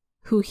Richie,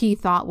 who he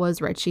thought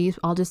was Richie,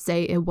 I'll just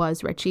say it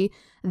was Richie,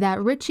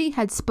 that Richie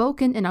had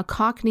spoken in a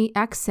Cockney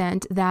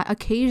accent that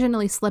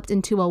occasionally slipped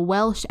into a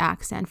Welsh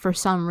accent for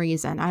some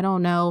reason. I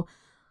don't know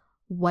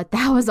what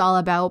that was all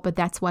about, but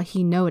that's what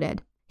he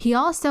noted. He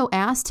also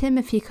asked him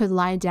if he could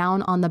lie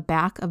down on the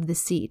back of the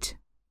seat.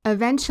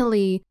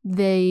 Eventually,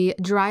 the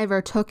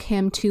driver took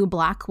him to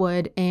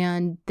Blackwood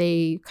and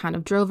they kind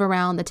of drove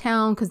around the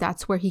town because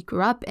that's where he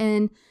grew up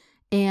in.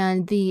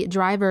 And the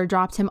driver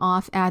dropped him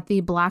off at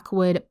the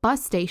Blackwood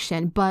bus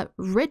station, but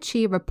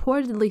Richie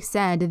reportedly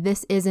said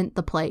this isn't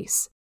the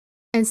place.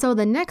 And so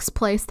the next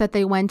place that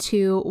they went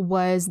to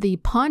was the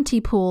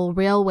Pontypool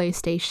railway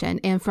station.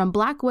 And from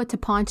Blackwood to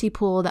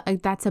Pontypool,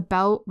 that's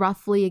about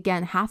roughly,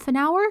 again, half an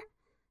hour,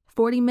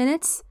 40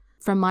 minutes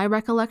from my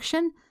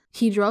recollection.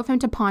 He drove him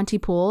to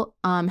Pontypool.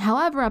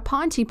 However, at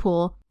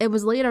Pontypool, it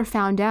was later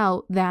found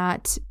out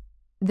that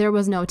there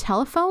was no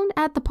telephone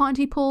at the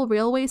Pontypool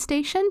railway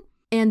station.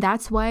 And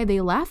that's why they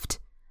left.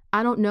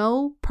 I don't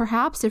know,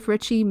 perhaps if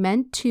Richie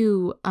meant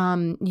to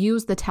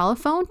use the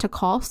telephone to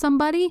call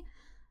somebody,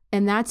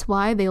 and that's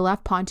why they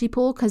left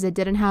Pontypool, because it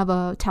didn't have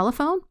a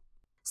telephone.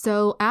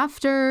 So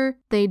after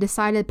they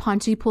decided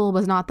Pontypool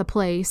was not the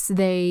place,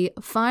 they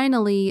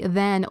finally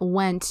then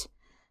went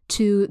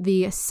to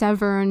the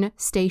Severn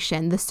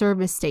station, the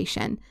service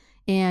station.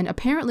 And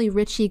apparently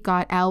Richie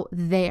got out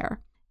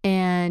there,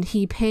 and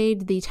he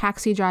paid the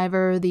taxi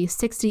driver the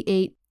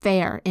 $68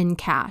 fare in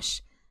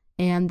cash.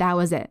 And that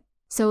was it.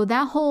 So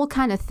that whole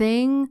kind of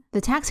thing,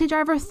 the taxi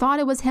driver thought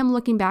it was him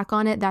looking back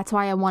on it. That's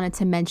why I wanted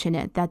to mention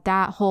it,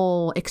 that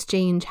whole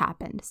exchange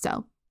happened.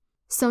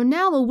 So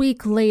now a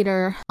week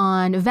later,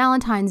 on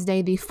Valentine's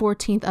Day, the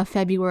 14th of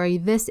February,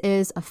 this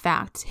is a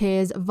fact.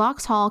 His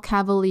Vauxhall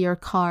Cavalier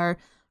car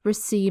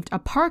received a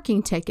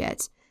parking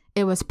ticket.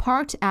 It was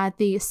parked at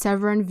the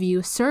Severn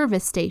View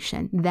service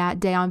station that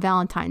day on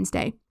Valentine's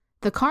Day.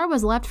 The car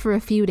was left for a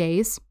few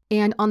days.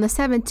 And on the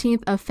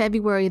 17th of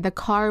February, the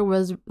car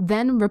was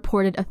then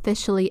reported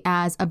officially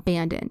as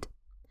abandoned.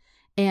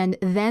 And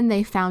then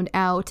they found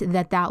out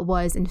that that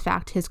was, in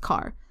fact, his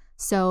car.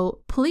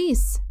 So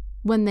police,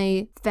 when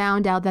they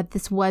found out that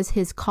this was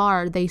his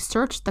car, they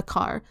searched the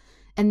car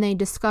and they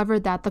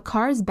discovered that the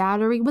car's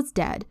battery was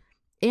dead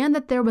and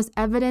that there was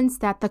evidence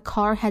that the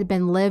car had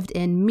been lived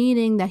in,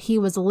 meaning that he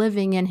was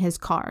living in his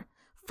car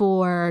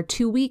for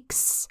 2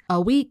 weeks, a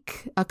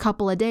week, a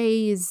couple of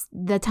days.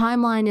 The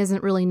timeline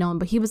isn't really known,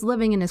 but he was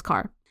living in his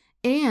car.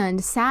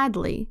 And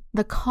sadly,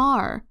 the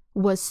car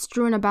was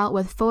strewn about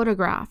with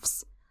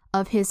photographs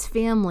of his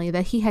family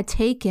that he had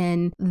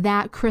taken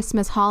that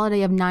Christmas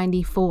holiday of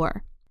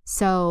 '94.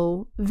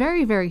 So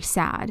very, very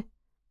sad.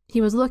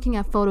 He was looking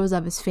at photos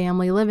of his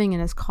family living in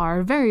his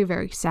car. Very,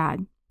 very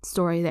sad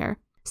story there.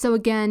 So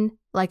again,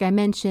 like I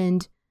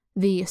mentioned,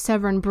 the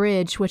Severn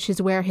Bridge, which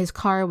is where his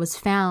car was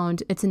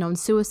found, it's a known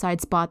suicide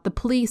spot. The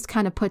police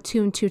kind of put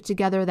two and two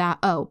together that,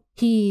 oh,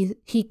 he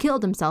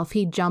killed himself.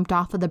 He jumped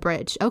off of the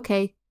bridge.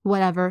 Okay,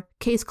 whatever.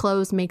 Case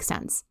closed, makes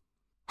sense.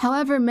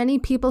 However, many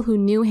people who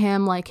knew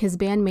him, like his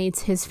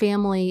bandmates, his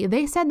family,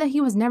 they said that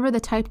he was never the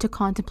type to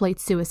contemplate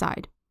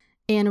suicide.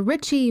 And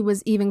Richie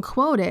was even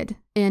quoted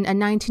in a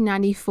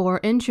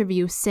 1994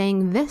 interview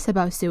saying this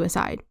about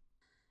suicide.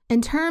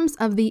 In terms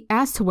of the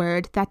S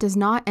word, that does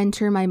not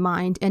enter my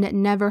mind, and it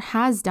never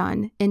has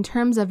done in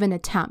terms of an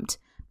attempt,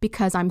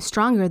 because I'm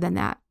stronger than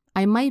that.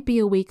 I might be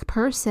a weak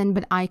person,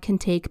 but I can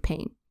take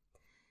pain.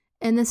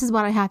 And this is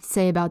what I have to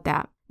say about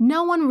that.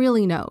 No one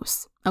really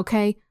knows,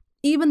 okay?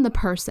 Even the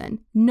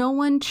person. No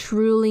one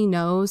truly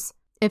knows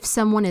if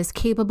someone is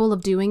capable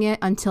of doing it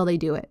until they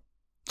do it.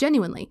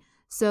 Genuinely.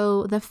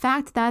 So the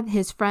fact that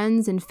his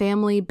friends and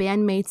family,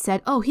 bandmates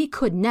said, oh, he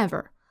could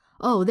never.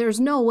 Oh, there's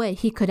no way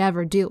he could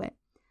ever do it.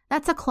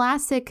 That's a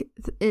classic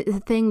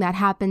thing that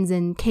happens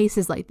in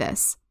cases like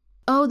this.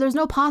 Oh, there's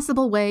no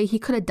possible way he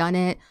could have done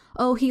it.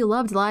 Oh, he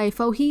loved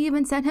life. Oh, he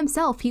even said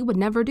himself he would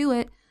never do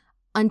it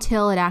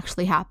until it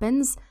actually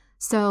happens.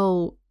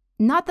 So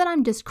not that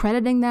I'm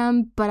discrediting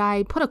them, but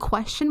I put a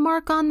question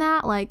mark on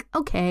that. Like,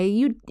 okay,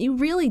 you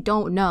really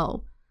don't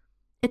know.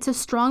 It's a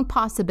strong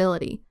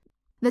possibility.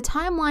 The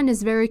timeline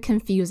is very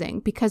confusing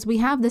because we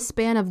have the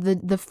span of the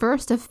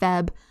 1st of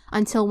Feb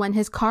until when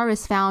his car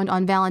is found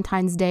on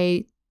Valentine's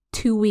Day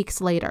 2 weeks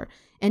later.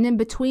 And in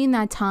between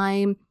that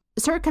time,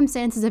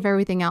 circumstances of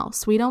everything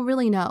else, we don't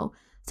really know.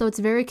 So it's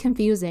very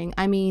confusing.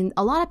 I mean,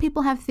 a lot of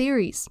people have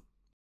theories.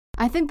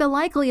 I think the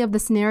likely of the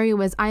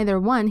scenario is either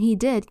 1, he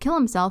did kill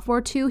himself,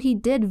 or 2, he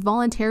did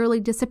voluntarily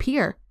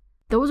disappear.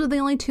 Those are the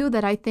only two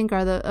that I think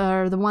are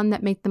the one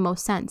that make the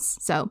most sense.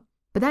 So,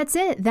 but that's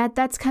it.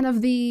 That's kind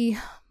of the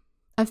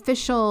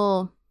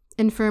official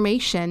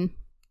information,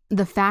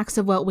 the facts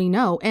of what we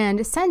know.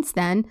 And since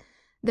then,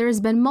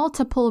 there's been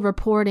multiple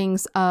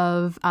reportings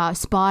of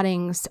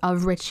spottings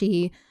of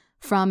Richie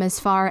from as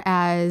far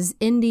as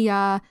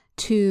India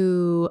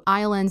to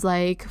islands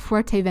like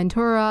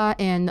Fuerteventura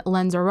and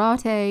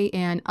Lanzarote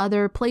and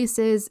other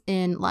places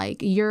in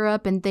like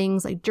Europe and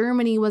things like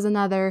Germany was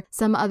another,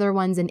 some other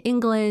ones in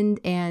England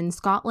and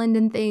Scotland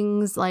and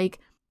things like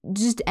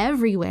just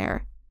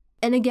everywhere.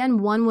 And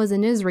again, one was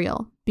in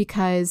Israel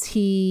because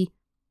he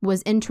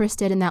was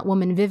interested in that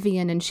woman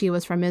Vivian and she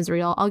was from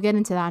Israel. I'll get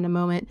into that in a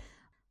moment.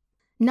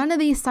 None of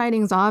these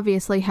sightings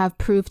obviously have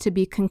proved to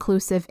be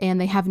conclusive, and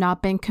they have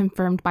not been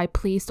confirmed by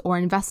police or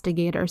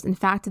investigators. In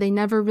fact, they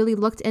never really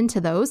looked into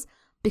those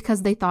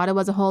because they thought it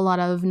was a whole lot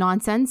of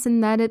nonsense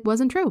and that it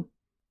wasn't true.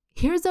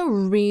 Here's a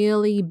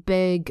really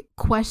big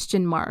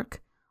question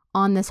mark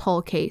on this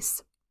whole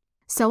case.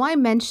 So I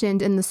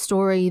mentioned in the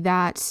story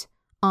that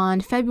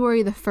on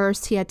February the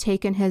 1st, he had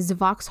taken his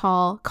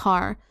Vauxhall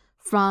car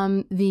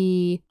from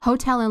the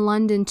hotel in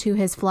London to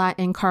his flat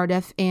in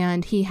Cardiff,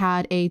 and he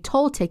had a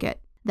toll ticket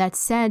that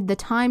said the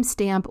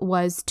timestamp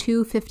was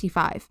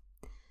 2:55.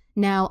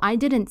 Now, I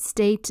didn't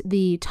state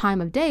the time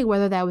of day,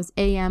 whether that was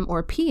AM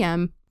or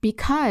PM,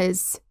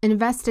 because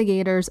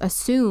investigators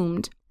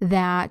assumed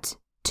that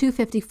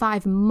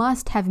 2:55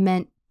 must have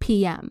meant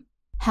PM.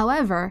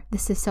 However,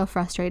 this is so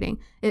frustrating.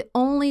 It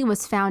only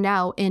was found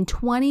out in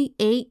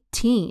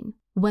 2018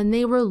 when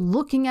they were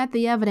looking at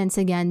the evidence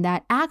again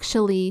that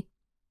actually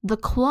the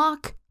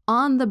clock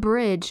on the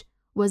bridge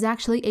was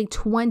actually a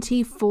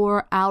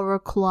 24-hour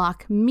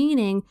clock,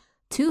 meaning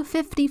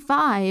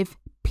 2:55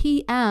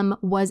 p.m.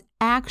 was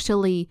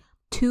actually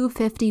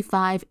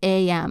 2:55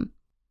 a.m.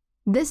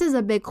 This is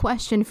a big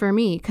question for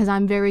me because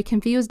I'm very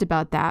confused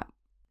about that.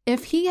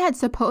 If he had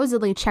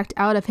supposedly checked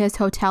out of his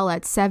hotel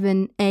at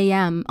 7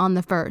 a.m. on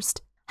the 1st,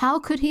 how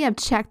could he have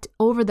checked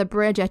over the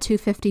bridge at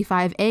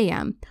 2:55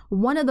 a.m.?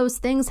 One of those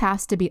things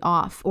has to be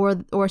off,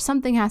 or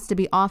something has to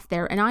be off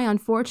there, and I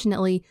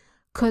unfortunately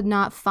could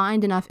not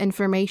find enough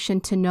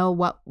information to know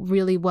what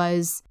really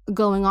was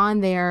going on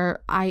there.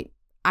 I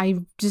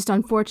just,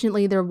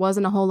 unfortunately, there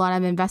wasn't a whole lot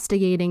of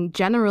investigating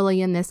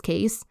generally in this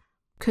case.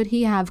 Could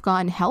he have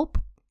gotten help?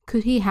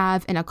 Could he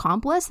have an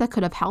accomplice that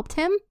could have helped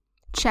him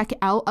check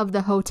out of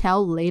the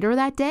hotel later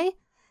that day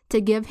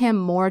to give him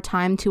more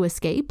time to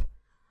escape?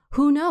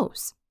 Who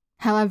knows?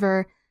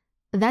 However,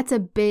 that's a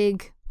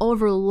big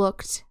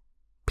overlooked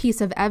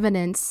piece of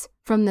evidence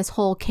from this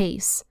whole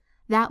case.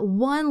 That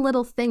one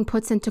little thing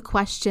puts into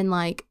question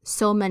like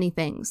so many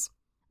things.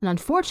 And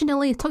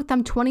unfortunately, it took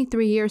them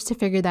 23 years to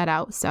figure that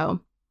out,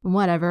 so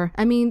whatever.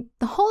 I mean,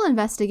 the whole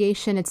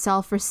investigation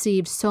itself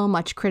received so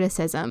much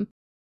criticism.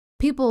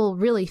 People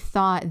really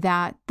thought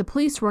that the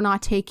police were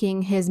not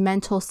taking his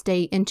mental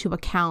state into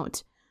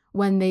account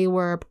when they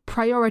were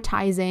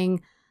prioritizing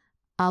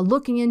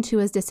looking into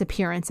his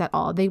disappearance at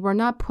all. They were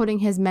not putting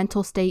his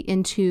mental state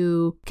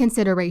into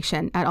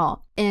consideration at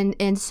all.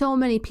 And so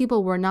many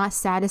people were not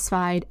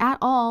satisfied at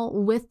all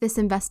with this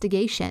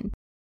investigation.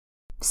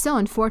 So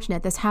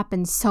unfortunate. This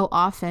happens so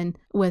often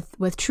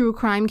with true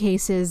crime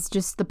cases.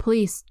 Just the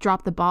police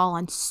drop the ball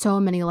on so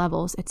many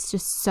levels. It's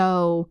just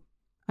so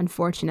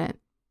unfortunate.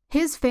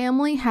 His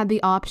family had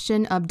the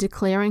option of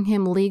declaring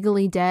him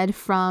legally dead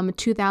from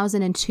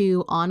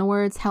 2002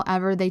 onwards.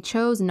 However, they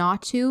chose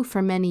not to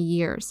for many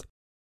years,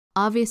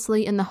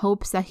 obviously in the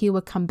hopes that he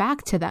would come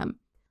back to them.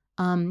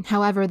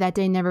 However, that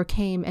day never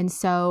came, and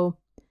so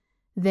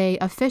they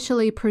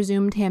officially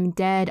presumed him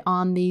dead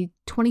on the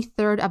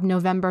 23rd of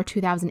November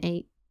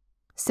 2008.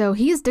 So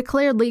he's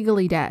declared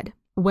legally dead.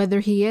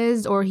 Whether he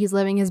is or he's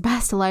living his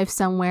best life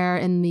somewhere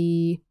in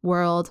the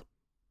world,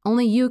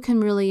 only you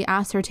can really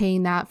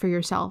ascertain that for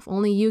yourself.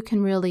 Only you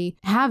can really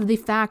have the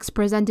facts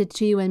presented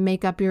to you and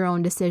make up your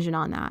own decision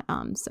on that.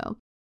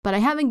 But I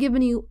haven't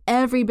given you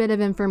every bit of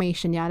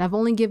information yet. I've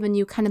only given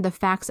you kind of the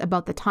facts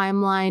about the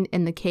timeline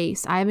in the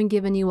case. I haven't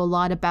given you a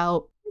lot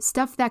about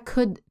stuff that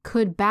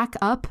could back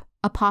up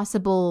a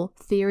possible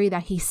theory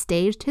that he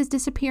staged his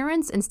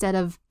disappearance instead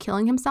of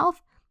killing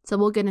himself. So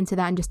we'll get into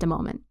that in just a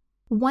moment.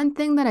 One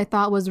thing that I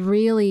thought was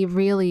really,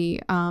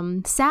 really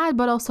sad,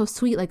 but also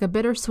sweet, like a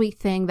bittersweet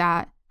thing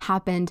that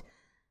happened.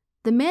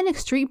 The Manic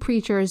Street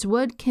Preachers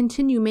would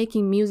continue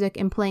making music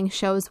and playing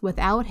shows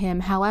without him.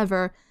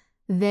 However,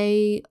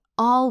 they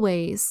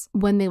always,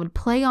 when they would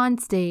play on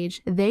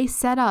stage, they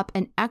set up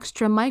an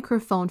extra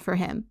microphone for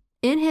him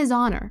in his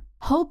honor,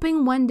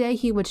 hoping one day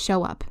he would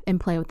show up and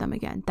play with them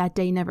again. That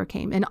day never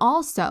came. And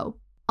also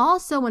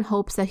in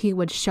hopes that he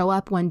would show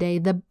up one day,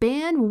 the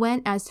band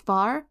went as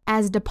far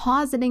as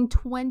depositing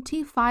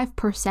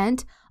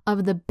 25%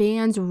 of the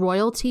band's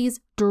royalties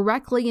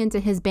directly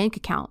into his bank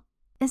account.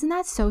 Isn't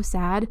that so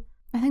sad?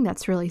 I think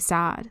that's really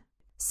sad.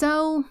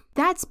 So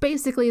that's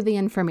basically the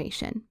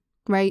information,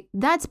 right?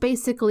 That's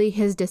basically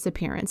his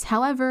disappearance.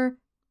 However,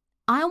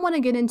 I want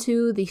to get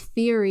into the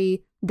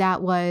theory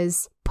that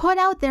was put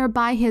out there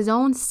by his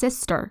own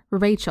sister,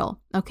 Rachel.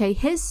 Okay,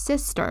 his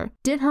sister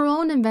did her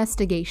own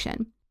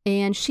investigation,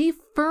 and she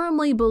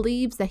firmly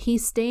believes that he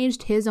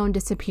staged his own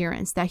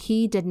disappearance, that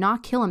he did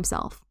not kill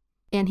himself.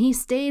 And he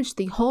staged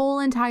the whole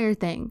entire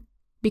thing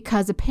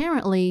because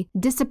apparently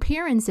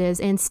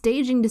disappearances and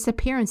staging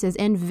disappearances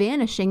and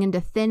vanishing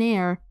into thin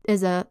air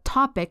is a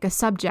topic, a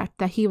subject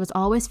that he was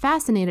always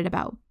fascinated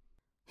about.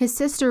 His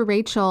sister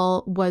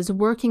Rachel was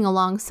working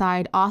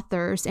alongside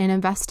authors and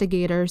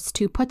investigators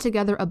to put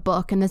together a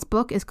book, and this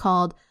book is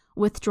called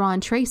Withdrawn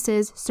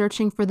Traces: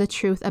 Searching for the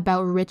Truth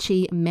About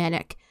Richie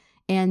Manic.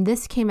 And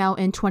this came out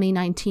in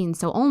 2019,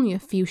 so only a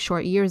few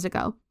short years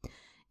ago.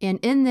 And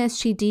in this,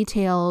 she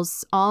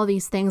details all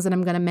these things that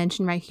I'm going to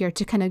mention right here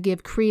to kind of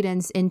give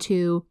credence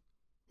into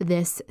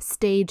this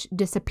staged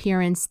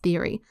disappearance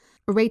theory.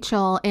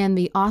 Rachel and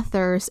the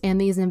authors and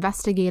these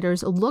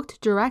investigators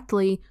looked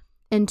directly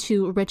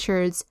into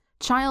Richard's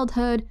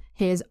childhood,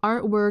 his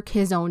artwork,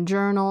 his own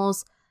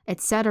journals,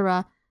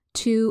 etc.,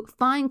 to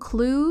find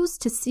clues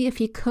to see if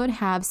he could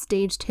have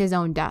staged his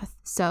own death.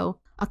 So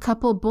a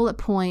couple bullet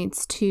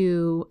points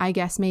to, I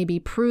guess, maybe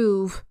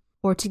prove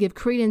or to give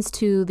credence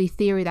to the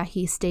theory that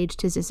he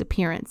staged his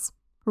disappearance.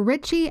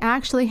 Richie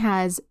actually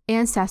has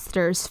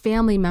ancestors,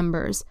 family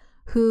members,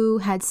 who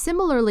had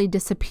similarly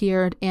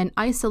disappeared and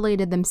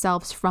isolated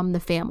themselves from the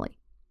family.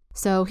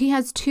 So he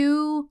has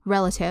two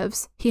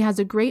relatives. He has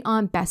a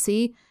great-aunt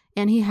Bessie,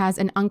 and he has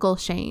an Uncle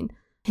Shane.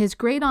 His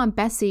great-aunt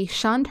Bessie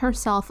shunned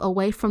herself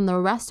away from the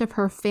rest of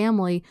her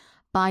family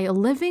by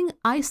living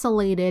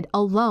isolated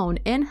alone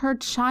in her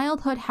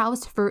childhood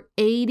house for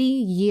 80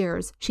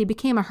 years. She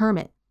became a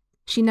hermit.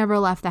 She never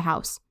left the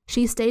house.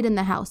 She stayed in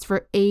the house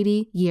for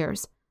 80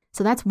 years.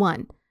 So that's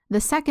one.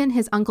 The second,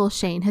 his Uncle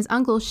Shane. His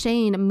Uncle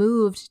Shane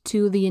moved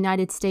to the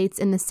United States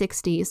in the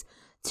 60s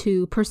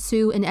to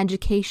pursue an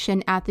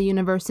education at the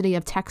University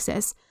of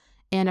Texas.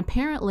 And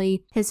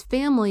apparently, his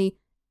family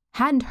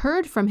hadn't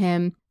heard from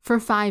him for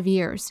 5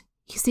 years.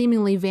 He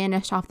seemingly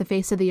vanished off the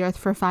face of the earth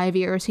for 5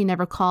 years. He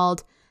never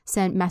called,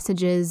 sent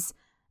messages,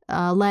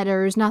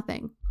 letters,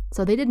 nothing.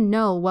 So they didn't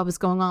know what was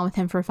going on with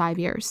him for 5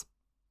 years.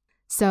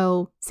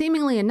 So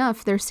seemingly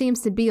enough, there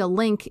seems to be a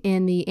link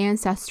in the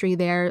ancestry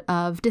there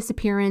of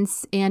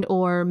disappearance and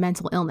or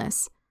mental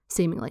illness,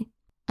 seemingly.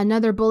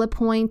 Another bullet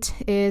point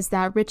is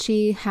that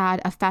Richie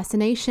had a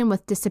fascination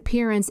with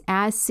disappearance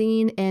as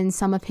seen in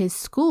some of his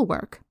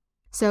schoolwork.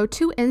 So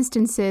 2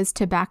 instances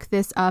to back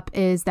this up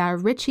is that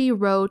Richie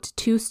wrote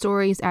 2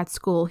 stories at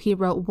school. He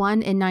wrote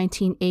one in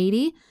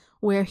 1980,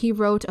 where he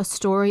wrote a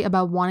story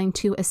about wanting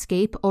to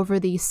escape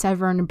over the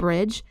Severn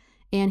Bridge.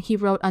 And he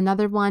wrote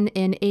another one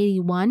in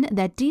 81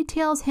 that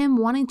details him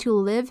wanting to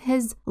live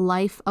his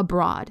life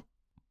abroad.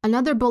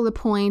 Another bullet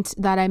point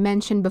that I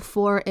mentioned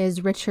before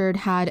is Richard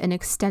had an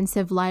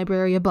extensive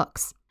library of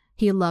books.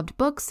 He loved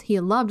books. He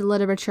loved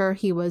literature.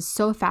 He was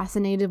so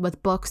fascinated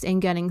with books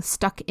and getting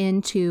stuck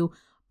into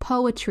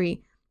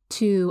poetry,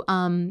 to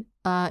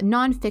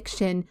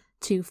nonfiction,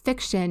 to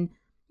fiction,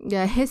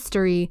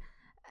 history,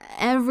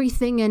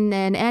 everything and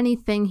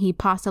anything he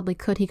possibly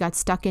could, he got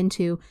stuck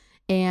into.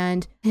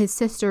 And his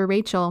sister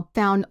Rachel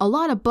found a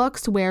lot of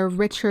books where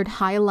Richard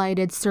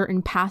highlighted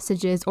certain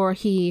passages or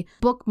he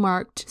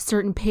bookmarked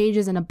certain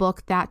pages in a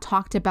book that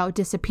talked about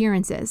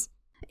disappearances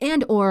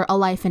and or a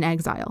life in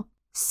exile.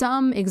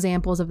 Some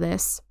examples of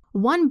this.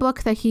 One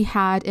book that he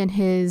had in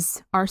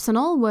his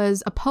arsenal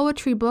was a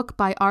poetry book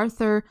by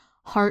Arthur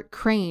Hart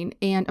Crane,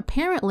 and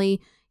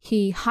apparently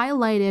he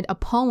highlighted a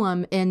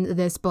poem in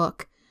this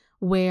book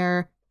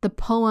where the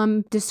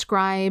poem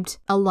described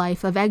a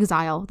life of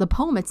exile. The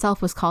poem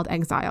itself was called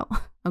Exile,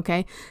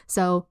 okay?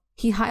 So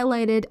he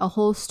highlighted a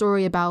whole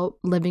story about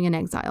living in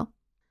exile.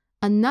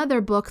 Another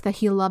book that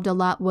he loved a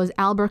lot was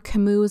Albert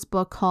Camus'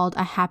 book called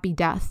A Happy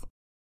Death.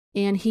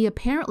 And he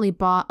apparently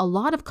bought a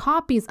lot of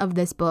copies of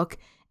this book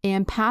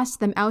and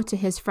passed them out to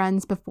his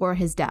friends before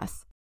his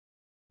death.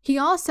 He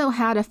also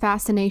had a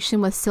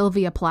fascination with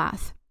Sylvia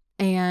Plath.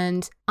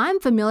 And I'm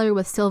familiar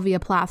with Sylvia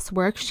Plath's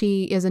work.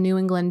 She is a New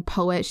England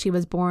poet. She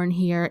was born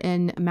here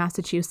in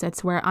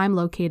Massachusetts, where I'm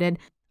located.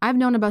 I've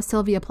known about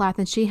Sylvia Plath,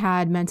 and she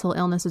had mental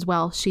illness as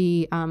well.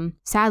 She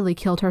sadly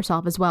killed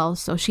herself as well.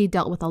 So she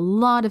dealt with a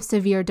lot of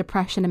severe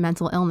depression and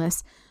mental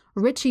illness.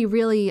 Richie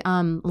really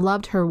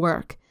loved her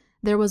work.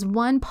 There was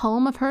one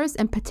poem of hers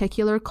in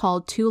particular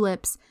called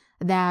Tulips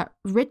that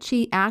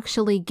Richie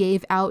actually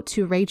gave out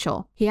to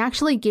Rachel. He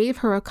actually gave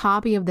her a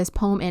copy of this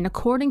poem, and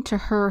according to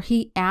her,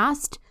 he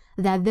asked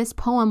that this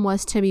poem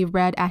was to be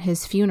read at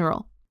his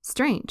funeral.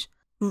 Strange.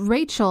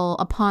 Rachel,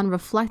 upon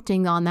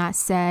reflecting on that,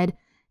 said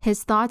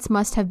his thoughts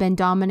must have been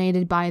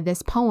dominated by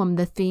this poem,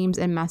 the themes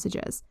and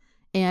messages.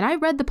 And I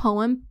read the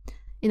poem.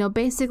 You know,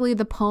 basically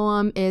the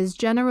poem is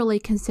generally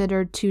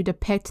considered to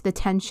depict the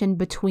tension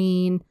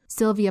between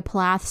Sylvia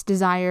Plath's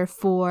desire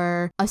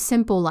for a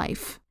simple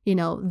life. You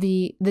know,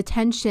 the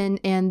tension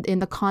and in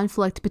the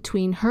conflict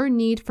between her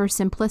need for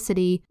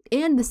simplicity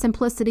and the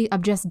simplicity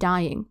of just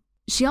dying.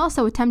 She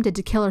also attempted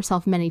to kill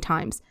herself many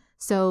times.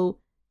 So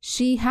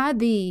she had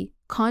the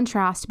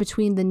contrast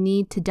between the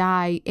need to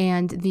die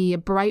and the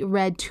bright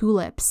red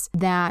tulips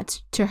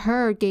that to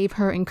her gave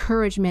her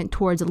encouragement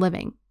towards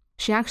living.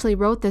 She actually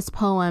wrote this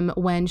poem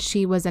when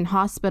she was in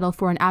hospital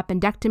for an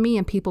appendectomy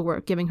and people were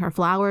giving her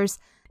flowers.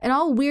 It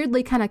all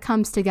weirdly kind of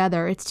comes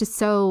together. It's just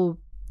so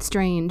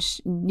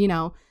strange. You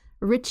know,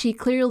 Richie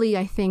clearly,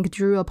 I think,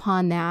 drew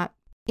upon that.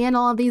 And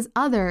all of these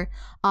other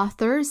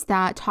authors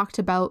that talked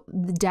about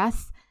the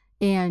death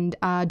and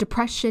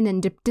depression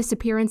and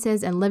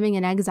disappearances and living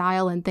in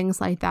exile and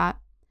things like that.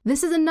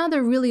 This is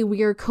another really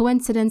weird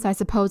coincidence. I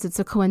suppose it's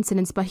a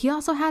coincidence, but he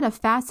also had a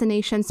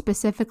fascination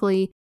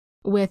specifically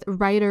with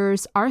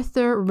writers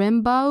Arthur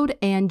Rimbaud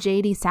and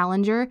J.D.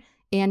 Salinger,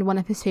 and one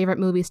of his favorite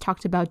movies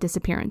talked about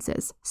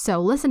disappearances. So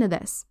listen to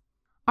this.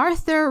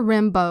 Arthur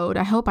Rimbaud,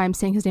 I hope I'm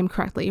saying his name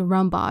correctly,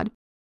 Rimbaud,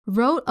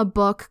 wrote a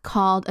book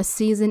called A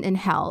Season in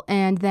Hell.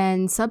 And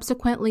then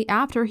subsequently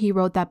after he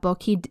wrote that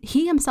book,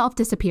 he himself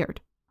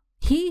disappeared.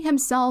 He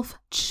himself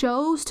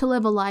chose to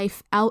live a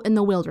life out in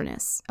the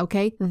wilderness,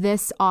 okay?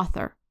 This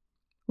author.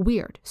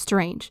 Weird,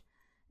 strange.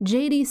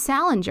 J.D.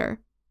 Salinger,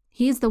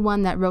 he's the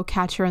one that wrote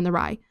Catcher in the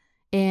Rye.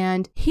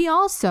 And he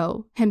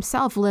also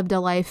himself lived a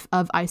life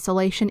of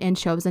isolation and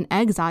chose an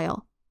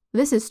exile.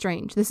 This is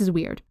strange. This is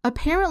weird.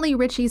 Apparently,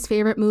 Richie's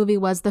favorite movie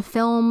was the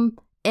film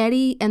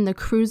Eddie and the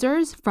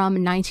Cruisers from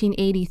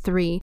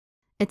 1983.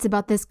 It's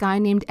about this guy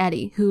named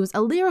Eddie, who's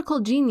a lyrical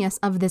genius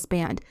of this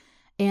band.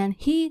 And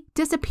he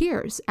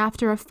disappears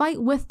after a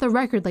fight with the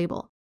record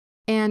label.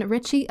 And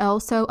Richie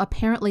also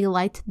apparently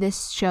liked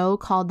this show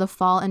called The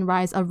Fall and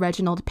Rise of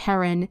Reginald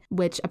Perrin,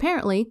 which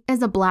apparently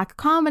is a black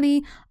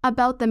comedy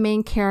about the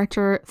main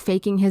character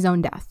faking his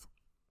own death.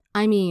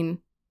 I mean,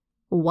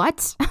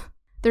 what?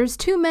 There's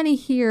too many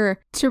here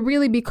to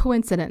really be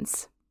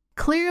coincidence.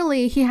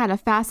 Clearly, he had a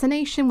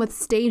fascination with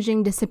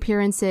staging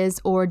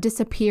disappearances or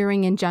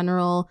disappearing in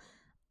general,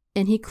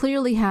 and he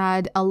clearly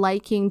had a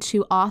liking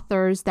to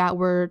authors that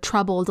were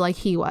troubled like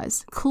he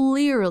was.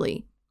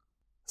 Clearly.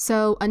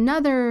 So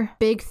another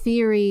big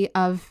theory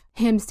of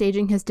him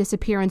staging his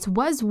disappearance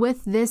was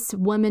with this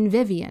woman,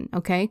 Vivian,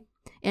 okay?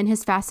 And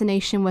his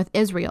fascination with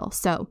Israel.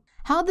 So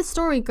how the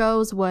story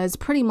goes was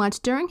pretty much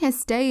during his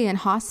stay in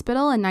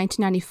hospital in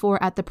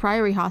 1994 at the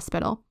Priory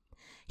Hospital,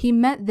 he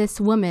met this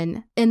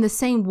woman in the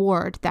same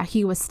ward that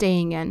he was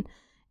staying in.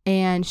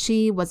 And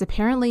she was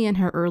apparently in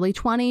her early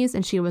 20s,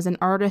 and she was an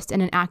artist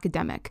and an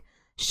academic.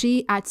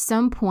 She, at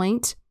some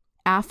point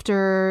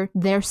after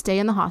their stay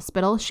in the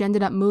hospital, she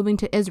ended up moving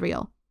to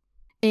Israel.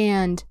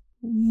 And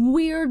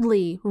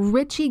weirdly,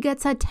 Richie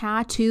gets a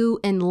tattoo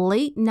in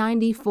late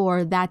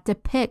 94 that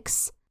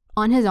depicts,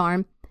 on his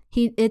arm,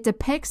 it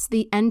depicts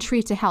the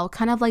entry to hell,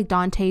 kind of like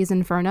Dante's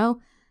Inferno,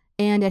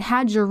 and it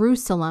had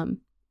Jerusalem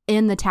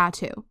in the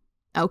tattoo,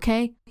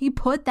 okay? He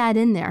put that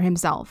in there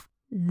himself.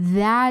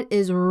 That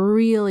is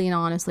really and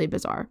honestly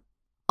bizarre.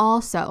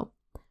 Also,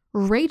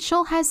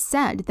 Rachel has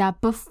said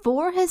that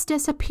before his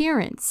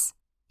disappearance,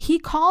 he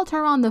called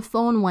her on the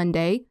phone one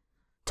day,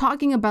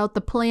 talking about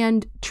the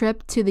planned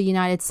trip to the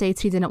United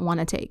States he didn't want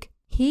to take.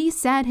 He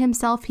said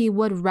himself he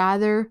would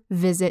rather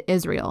visit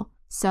Israel.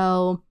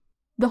 So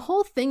the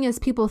whole thing is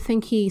people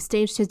think he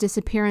staged his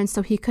disappearance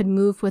so he could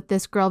move with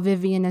this girl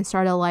Vivian and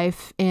start a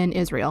life in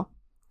Israel.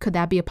 Could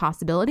that be a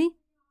possibility?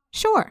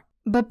 Sure.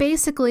 But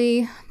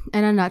basically,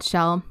 in a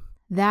nutshell,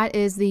 that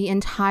is the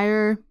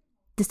entire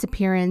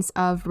disappearance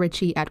of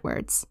Richie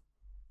Edwards.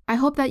 I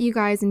hope that you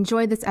guys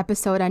enjoyed this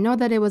episode. I know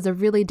that it was a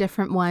really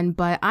different one,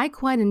 but I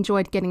quite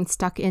enjoyed getting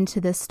stuck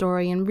into this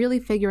story and really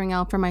figuring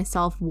out for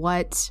myself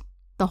what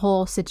the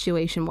whole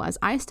situation was.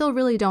 I still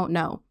really don't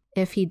know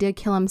if he did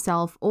kill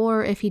himself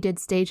or if he did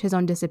stage his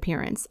own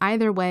disappearance.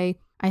 Either way,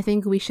 I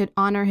think we should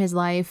honor his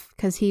life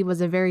because he was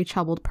a very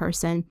troubled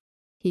person.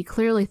 He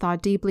clearly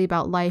thought deeply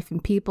about life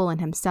and people and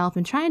himself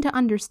and trying to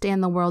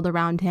understand the world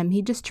around him.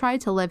 He just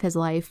tried to live his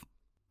life.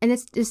 And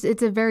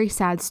it's a very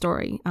sad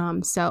story.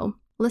 So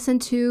listen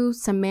to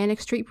some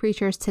Manic Street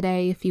Preachers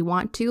today if you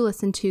want to.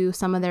 Listen to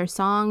some of their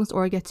songs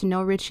or get to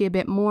know Richie a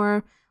bit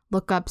more.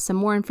 Look up some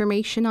more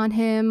information on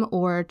him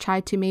or try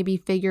to maybe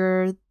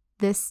figure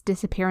this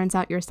disappearance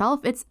out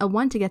yourself. It's a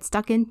one to get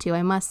stuck into,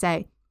 I must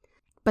say.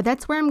 But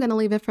that's where I'm going to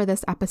leave it for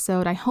this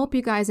episode. I hope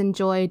you guys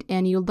enjoyed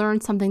and you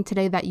learned something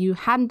today that you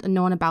hadn't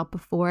known about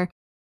before.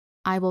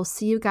 I will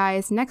see you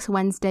guys next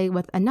Wednesday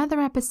with another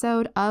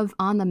episode of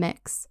On the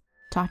Mix.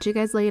 Talk to you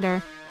guys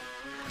later.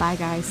 Bye,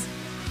 guys.